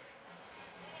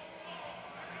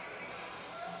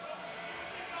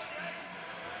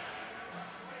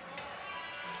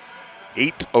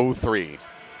 .803.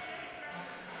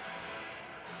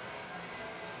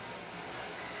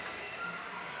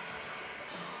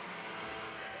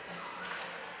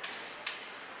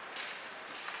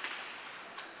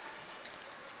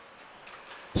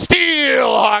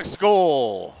 Steelhawks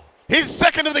goal. His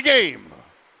second of the game.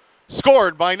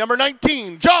 Scored by number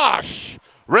 19, Josh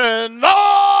Rinaldi.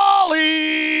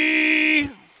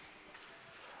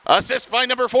 Assist by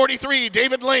number 43,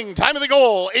 David Ling. Time of the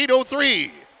goal,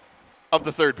 8:03 of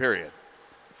the third period.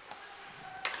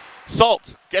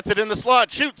 Salt gets it in the slot,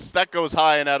 shoots. That goes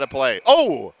high and out of play.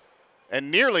 Oh,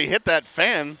 and nearly hit that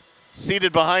fan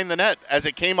seated behind the net as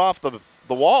it came off the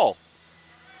wall.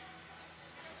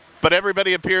 But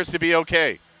everybody appears to be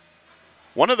okay.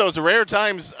 One of those rare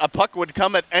times a puck would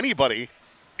come at anybody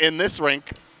in this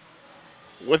rink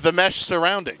with the mesh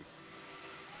surrounding.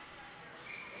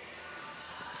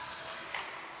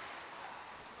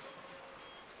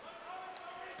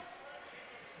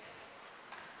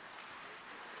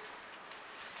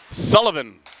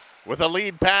 Sullivan with a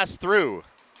lead pass through.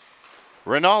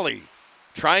 Rinaldi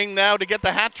trying now to get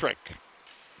the hat trick.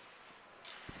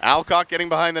 Alcock getting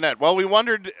behind the net. Well, we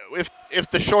wondered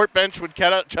if the short bench would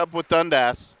catch up with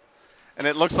Dundas, and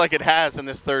it looks like it has in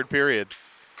this third period.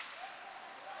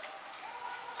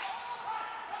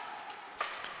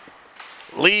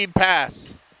 Lead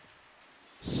pass.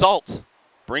 Salt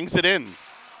brings it in.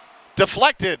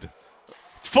 Deflected.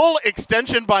 Full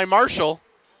extension by Marshall,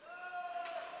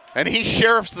 and he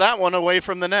sheriffs that one away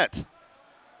from the net.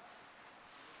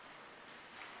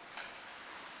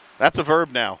 That's a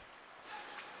verb now.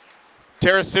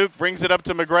 Tarasuk brings it up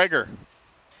to McGregor.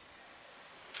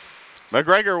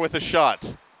 McGregor with a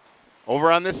shot.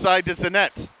 Over on this side to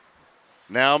Zanette.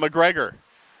 Now McGregor.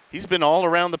 He's been all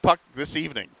around the puck this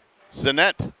evening.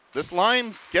 Zanette, this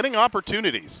line getting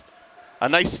opportunities. A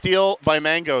nice steal by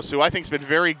Mangos, who I think has been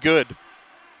very good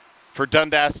for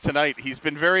Dundas tonight. He's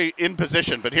been very in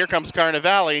position, but here comes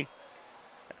Carnivale,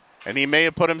 And he may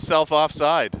have put himself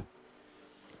offside.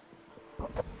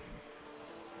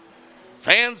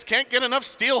 Fans can't get enough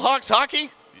Steelhawks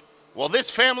hockey? Well, this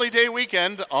Family Day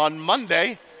weekend on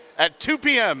Monday at 2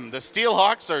 p.m., the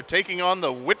Steelhawks are taking on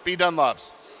the Whitby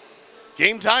Dunlops.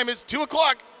 Game time is 2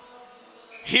 o'clock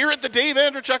here at the Dave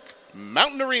Andrechuk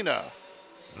Mountain Arena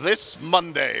this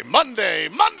Monday.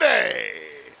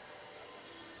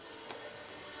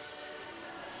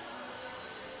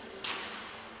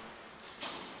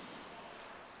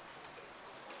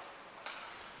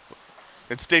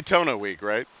 It's Daytona week,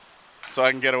 right? So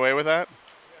I can get away with that?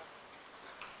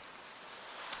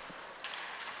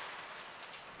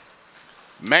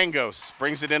 Mangos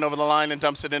brings it in over the line and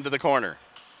dumps it into the corner.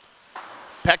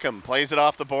 Peckham plays it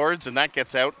off the boards, and that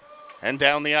gets out and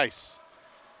down the ice.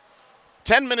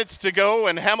 10 minutes to go,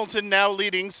 and Hamilton now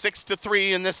leading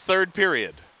 6-3 in this third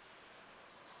period.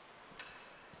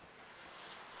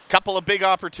 Couple of big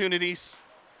opportunities.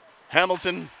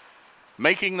 Hamilton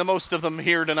making the most of them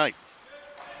here tonight.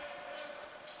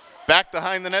 Back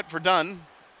behind the net for Dunn.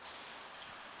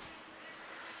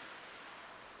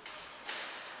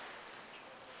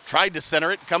 Tried to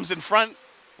center it, comes in front.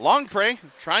 Longpre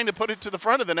trying to put it to the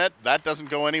front of the net. That doesn't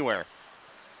go anywhere.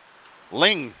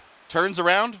 Ling turns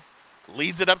around,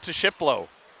 leads it up to Shiplow.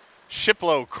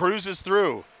 Shiplow cruises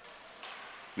through.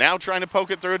 Now trying to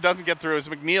poke it through, doesn't get through. As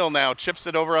McNeil now chips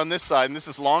it over on this side, and this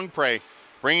is Longpre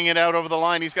bringing it out over the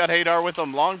line. He's got Hadar with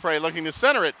him. Longpre looking to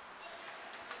center it.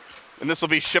 And this will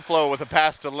be Shiplow with a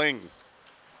pass to Ling.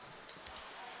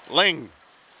 Ling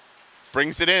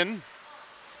brings it in.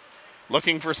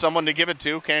 Looking for someone to give it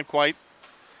to, can't quite.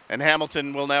 And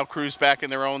Hamilton will now cruise back in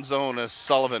their own zone as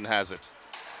Sullivan has it.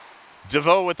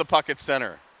 DeVoe with the puck at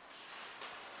center.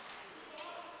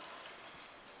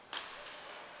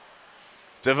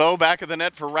 DeVoe back of the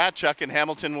net for Ratchuk, and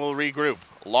Hamilton will regroup.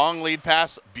 Long lead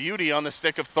pass, beauty on the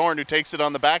stick of Thorne, who takes it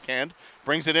on the backhand,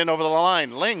 brings it in over the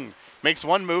line. Ling makes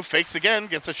one move, fakes again,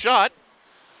 gets a shot.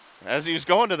 As he was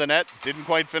going to the net, didn't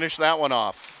quite finish that one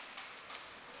off.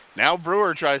 Now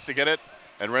Brewer tries to get it,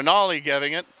 and Rinaldi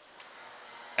giving it.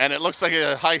 And it looks like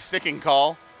a high sticking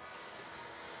call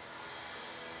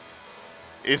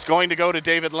is going to go to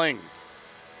David Ling.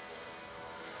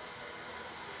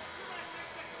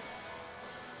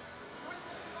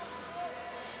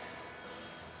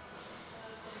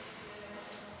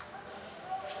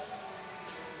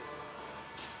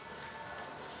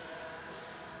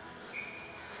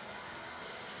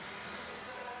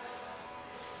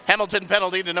 Hamilton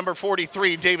penalty to number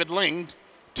 43, David Ling.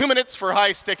 2 minutes for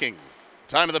high sticking.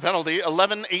 Time of the penalty,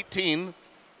 11:18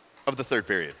 of the third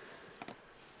period.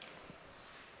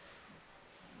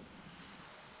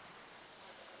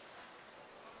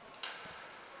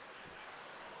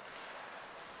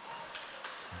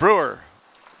 Brewer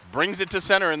brings it to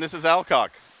center, and this is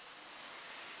Alcock.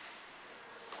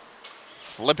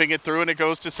 Flipping it through, and it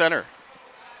goes to center.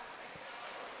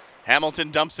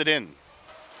 Hamilton dumps it in.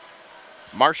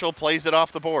 Marshall plays it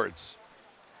off the boards.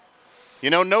 You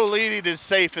know, no lead is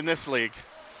safe in this league.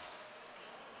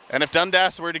 And if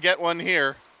Dundas were to get one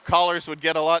here, collars would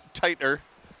get a lot tighter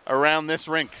around this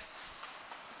rink.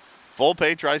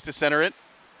 Volpe tries to center it.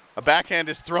 A backhand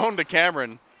is thrown to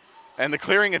Cameron, and the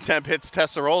clearing attempt hits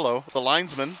Tesserolo, the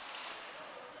linesman,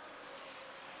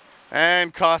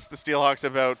 and costs the Steelhawks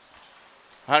about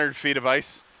 100 feet of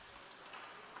ice.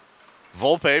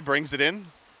 Volpe brings it in.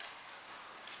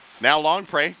 Now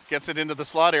Longpre gets it into the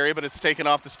slot area, but it's taken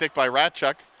off the stick by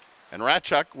Ratchuk. And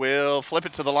Ratchuk will flip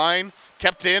it to the line.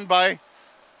 Kept in by...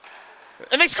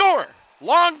 And they score!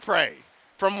 Longpre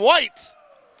from White.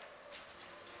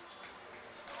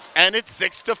 And it's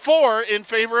 6-4 in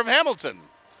favor of Hamilton.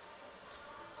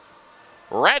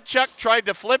 Ratchuk tried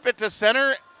to flip it to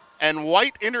center, and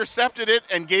White intercepted it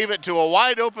and gave it to a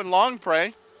wide-open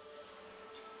Longpre.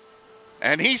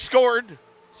 And he scored,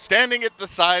 standing at the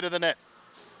side of the net.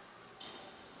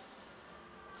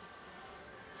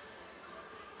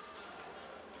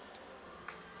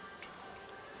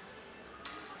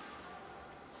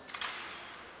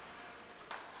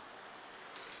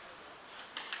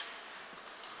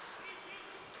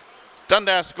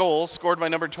 Dundas goal scored by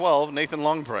number 12, Nathan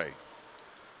Longpre.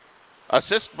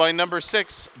 Assist by number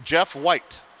 6, Jeff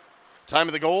White. Time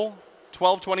of the goal,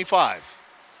 12:25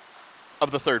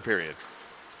 of the third period.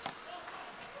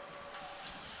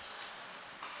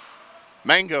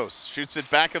 Mangos shoots it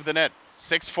back of the net.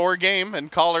 6-4 game,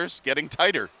 and collars getting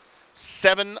tighter.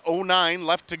 7:09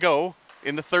 left to go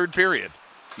in the third period.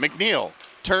 McNeil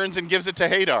turns and gives it to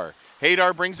Hadar.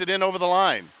 Hadar brings it in over the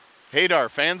line. Hadar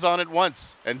fans on it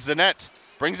once, and Zanette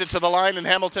brings it to the line, and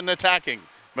Hamilton attacking.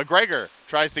 McGregor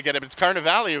tries to get it, but it's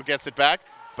Carnivale who gets it back.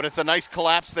 but it's a nice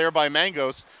collapse there by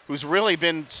Mangos, who's really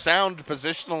been sound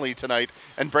positionally tonight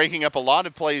and breaking up a lot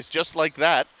of plays just like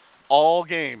that all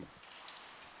game.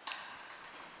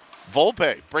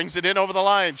 Volpe brings it in over the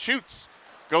line, shoots,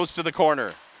 goes to the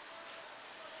corner.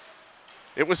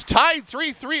 It was tied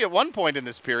 3-3 at one point in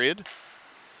this period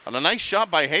on a nice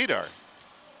shot by Hadar.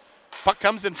 Puck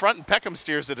comes in front and Peckham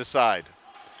steers it aside.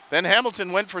 Then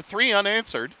Hamilton went for 3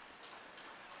 unanswered,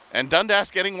 and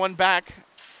Dundas getting one back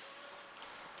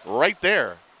right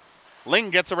there. Ling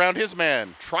gets around his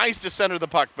man, tries to center the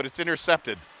puck, but it's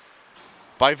intercepted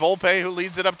by Volpe, who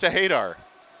leads it up to Hadar.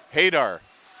 Hadar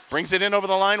brings it in over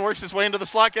the line, works his way into the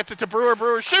slot, gets it to Brewer.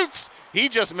 Brewer shoots. He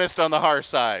just missed on the far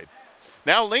side.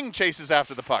 Now Ling chases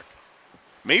after the puck.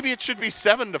 Maybe it should be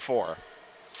 7-4.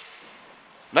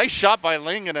 Nice shot by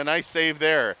Ling and a nice save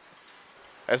there.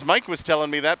 As Mike was telling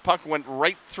me, that puck went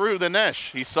right through the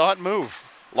Nesh. He saw it move.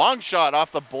 Long shot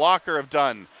off the blocker of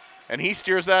Dunn, and he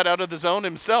steers that out of the zone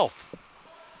himself.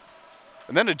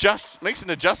 And then makes an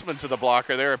adjustment to the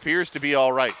blocker there. Appears to be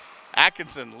all right.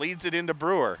 Atkinson leads it into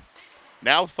Brewer.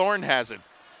 Now Thorne has it.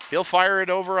 He'll fire it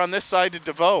over on this side to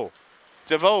DeVoe.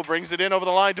 DeVoe brings it in over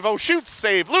the line. DeVoe shoots,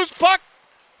 save, loose puck.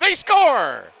 They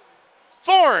score.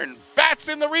 Thorne bats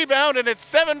in the rebound, and it's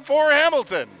 7-4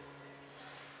 Hamilton.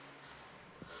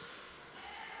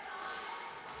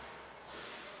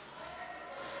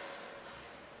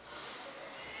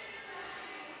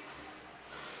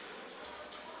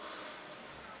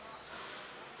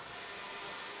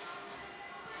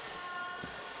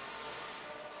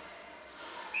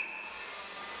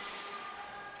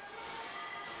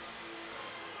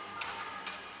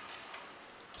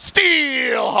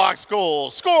 Steelhawks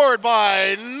goal scored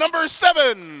by number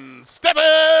 7,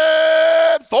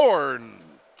 Stephen Thorne.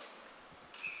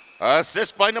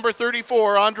 Assist by number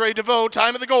 34, Andre DeVoe.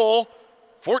 Time of the goal,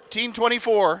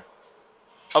 14:24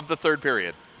 of the third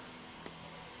period.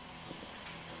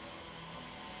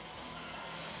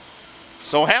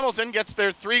 So Hamilton gets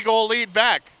their 3-goal lead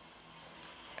back.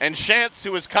 And Shantz,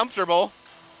 who is comfortable,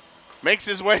 makes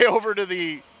his way over to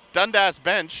the Dundas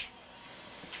bench.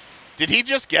 Did he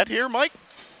just get here, Mike?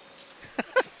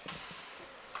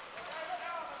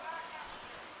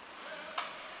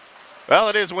 Well,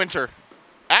 it is winter.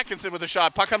 Atkinson with a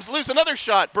shot. Puck comes loose. Another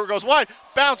shot. Brewer goes wide.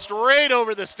 Bounced right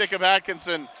over the stick of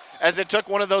Atkinson as it took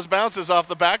one of those bounces off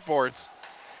the backboards.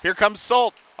 Here comes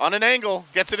Salt on an angle.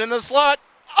 Gets it in the slot.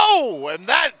 Oh, and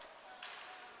that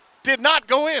did not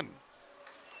go in.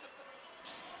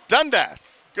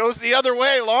 Dundas goes the other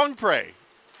way. Long prey.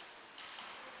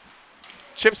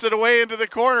 Chips it away into the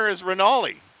corner as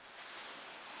Rinaldi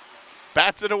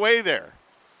bats it away there.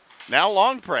 Now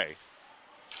Longpre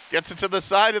gets it to the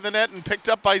side of the net and picked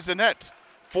up by Zanette.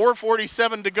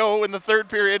 4:47 to go in the third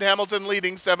period. Hamilton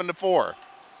leading 7-4.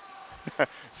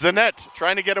 Zanette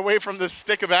trying to get away from the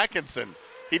stick of Atkinson.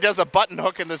 He does a button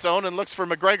hook in the zone and looks for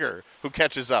McGregor, who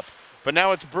catches up. But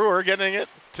now it's Brewer getting it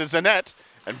to Zanette,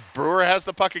 and Brewer has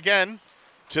the puck again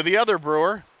to the other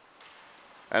Brewer.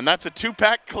 And that's a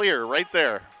 2-pack clear right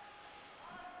there.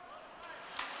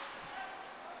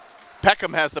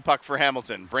 Peckham has the puck for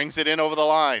Hamilton. Brings it in over the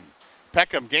line.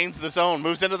 Peckham gains the zone,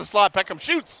 moves into the slot. Peckham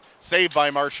shoots. Saved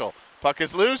by Marshall. Puck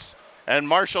is loose, and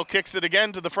Marshall kicks it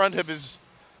again to the front of his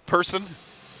person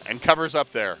and covers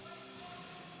up there.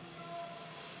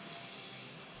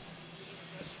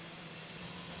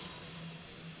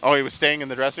 Oh, he was staying in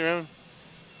the dressing room?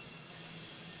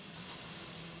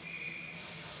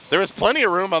 There was plenty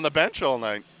of room on the bench all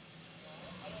night.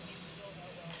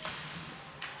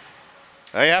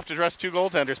 They have to dress 2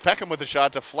 goaltenders. Peckham with a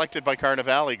shot deflected by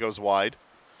Carnivale goes wide.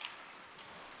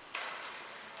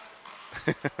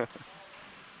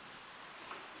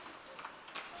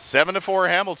 Seven to 4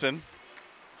 Hamilton.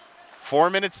 4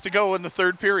 minutes to go in the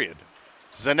third period.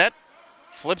 Zanette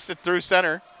flips it through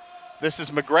center. This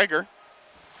is McGregor.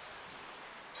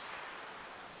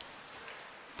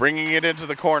 Bringing it into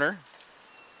the corner.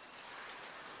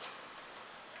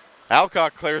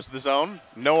 Alcock clears the zone.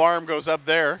 No arm goes up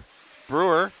there.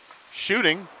 Brewer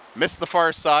shooting. Missed the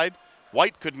far side.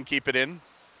 White couldn't keep it in.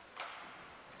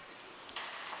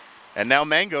 And now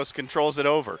Mangos controls it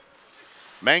over.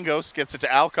 Mangos gets it to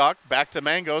Alcock. Back to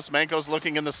Mangos. Mangos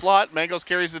looking in the slot. Mangos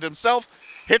carries it himself.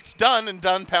 Hits Dunn, and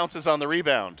Dunn pounces on the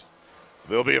rebound.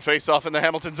 There'll be a face-off in the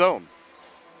Hamilton zone.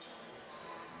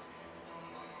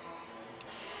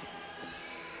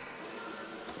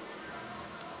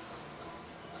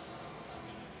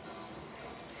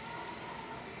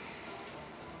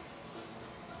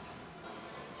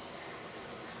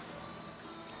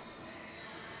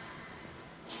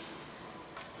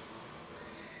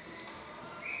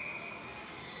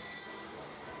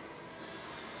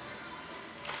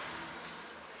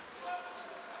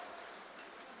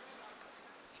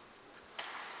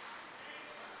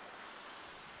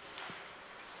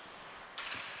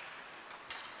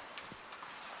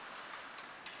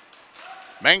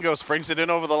 Mangos brings it in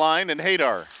over the line, and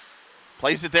Hadar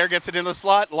plays it there, gets it in the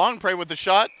slot. Longpre with the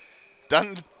shot.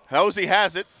 Dunn knows he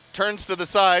has it, turns to the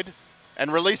side,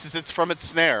 and releases it from its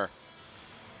snare.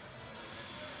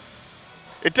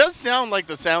 It does sound like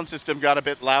the sound system got a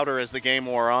bit louder as the game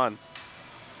wore on.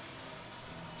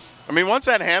 I mean, once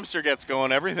that hamster gets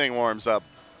going, everything warms up.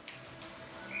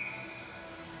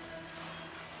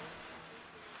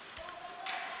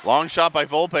 Long shot by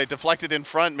Volpe, deflected in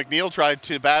front. McNeil tried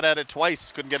to bat at it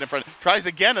twice, couldn't get in front. Tries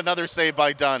again, another save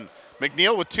by Dunn.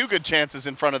 McNeil with 2 good chances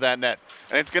in front of that net.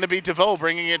 And it's going to be DeVoe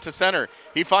bringing it to center.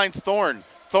 He finds Thorne.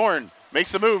 Thorne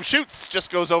makes a move, shoots, just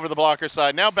goes over the blocker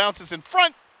side. Now bounces in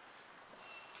front.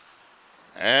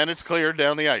 And it's cleared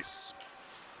down the ice.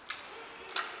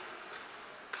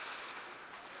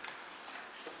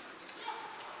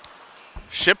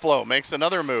 Shiplow makes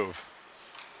another move.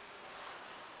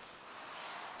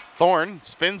 Thorne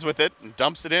spins with it and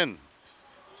dumps it in.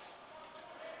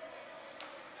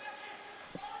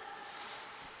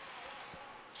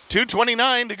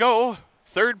 .229 to go.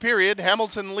 Third period,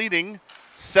 Hamilton leading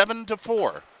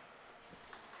 7-4.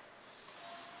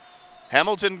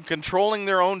 Hamilton controlling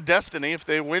their own destiny. If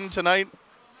they win tonight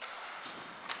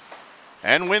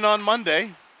and win on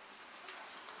Monday,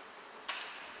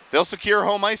 they'll secure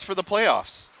home ice for the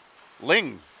playoffs.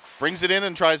 Ling brings it in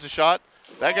and tries a shot.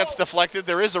 That gets deflected.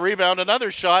 There is a rebound.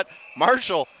 Another shot.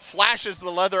 Marshall flashes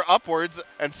the leather upwards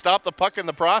and stopped the puck in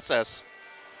the process.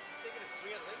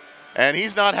 And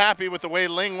he's not happy with the way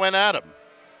Ling went at him.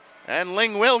 And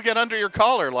Ling will get under your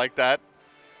collar like that.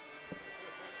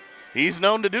 He's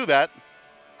known to do that.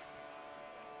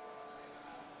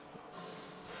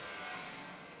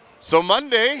 So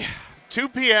Monday, 2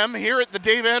 p.m. here at the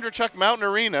Dave Andrechuk Mountain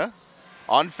Arena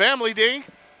on Family Day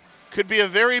could be a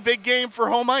very big game for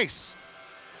home ice.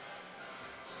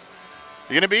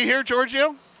 You going to be here,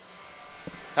 Giorgio?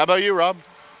 How about you, Rob?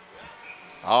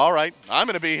 All right, I'm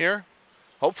going to be here.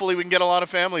 Hopefully we can get a lot of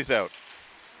families out.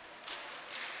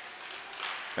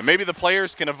 And maybe the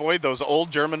players can avoid those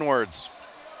old German words.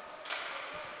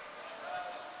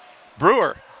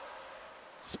 Brewer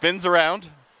spins around.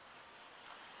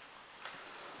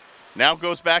 Now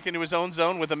goes back into his own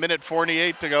zone with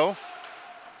 1:48 to go.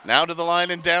 Now to the line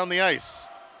and down the ice.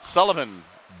 Sullivan,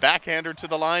 backhander to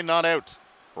the line, not out.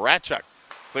 Ratchuk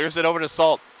clears it over to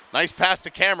Salt. Nice pass to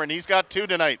Cameron. He's got 2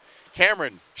 tonight.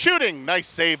 Cameron shooting. Nice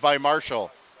save by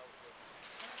Marshall.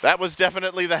 That was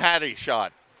definitely the Hattie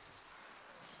shot.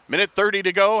 1:30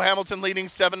 to go. Hamilton leading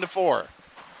 7-4.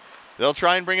 They'll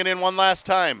try and bring it in one last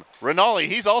time. Rinaldi,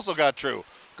 he's also got true.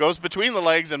 Goes between the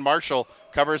legs and Marshall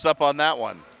covers up on that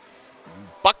one.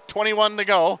 $1:21 to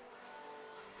go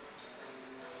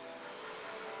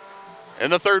in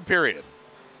the third period.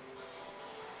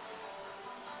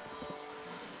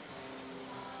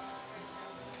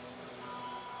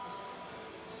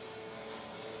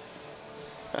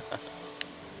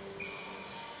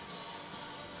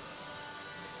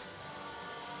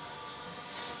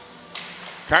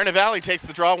 Carnivale takes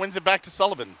the draw, wins it back to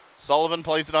Sullivan. Sullivan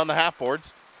plays it on the half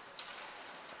boards.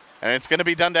 And it's going to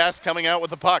be Dundas coming out with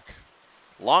the puck.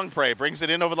 Longpre brings it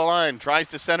in over the line, tries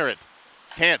to center it.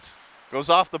 Can't. Goes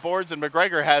off the boards and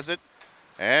McGregor has it.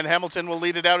 And Hamilton will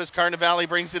lead it out as Carnivale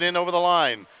brings it in over the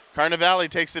line. Carnivale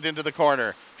takes it into the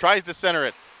corner, tries to center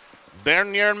it.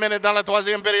 Dernière minute dans la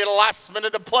troisième période, last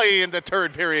minute to play in the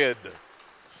third period.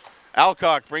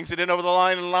 Alcock brings it in over the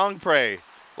line and Longpre.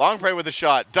 Longpre with a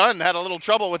shot. Dunn had a little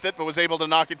trouble with it, but was able to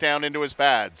knock it down into his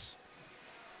pads.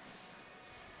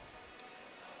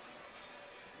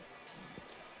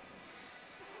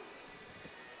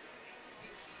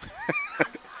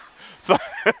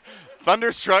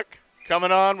 Thunderstruck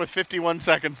coming on with 51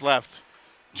 seconds left.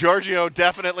 Giorgio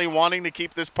definitely wanting to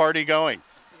keep this party going.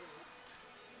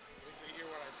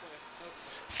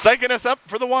 Psyching us up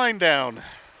for the wind down.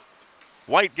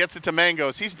 White gets it to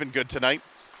Mangos. He's been good tonight.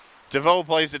 DeVoe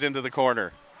plays it into the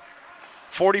corner.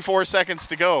 44 seconds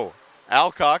to go.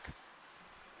 Alcock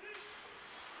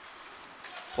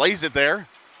plays it there.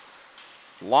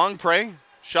 Longpre,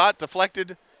 shot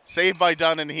deflected, saved by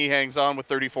Dunn, and he hangs on with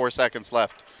 34 seconds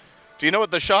left. Do you know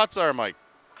what the shots are, Mike?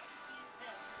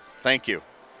 Thank you.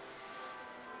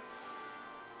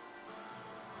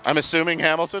 I'm assuming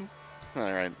Hamilton? All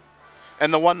right.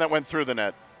 And the one that went through the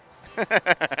net.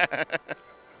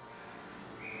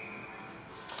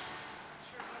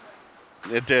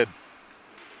 It did.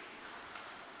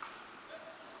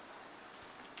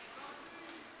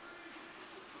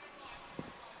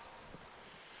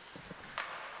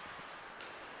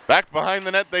 Back behind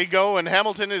the net they go, and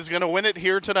Hamilton is going to win it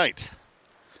here tonight.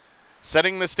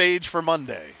 Setting the stage for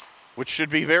Monday, which should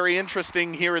be very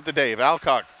interesting here at the Dave.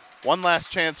 Alcock One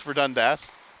last chance for Dundas,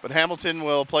 but Hamilton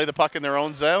will play the puck in their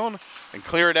own zone and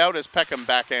clear it out as Peckham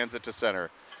backhands it to center.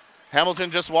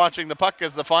 Hamilton just watching the puck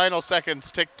as the final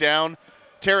seconds tick down.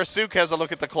 Tarasuk has a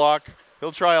look at the clock.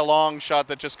 He'll try a long shot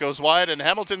that just goes wide, and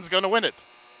Hamilton's going to win it.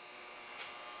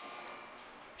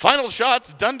 Final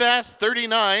shots, Dundas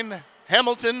 39,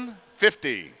 Hamilton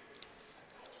 50.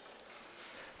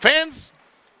 Fans,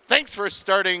 thanks for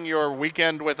starting your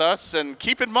weekend with us, and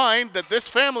keep in mind that this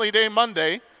Family Day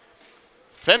Monday,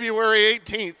 February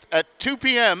 18th at 2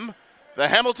 p.m., the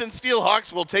Hamilton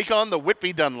Steelhawks will take on the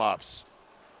Whitby Dunlops.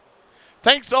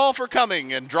 Thanks all for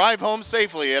coming, and drive home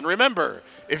safely. And remember,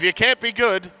 if you can't be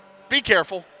good, be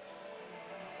careful.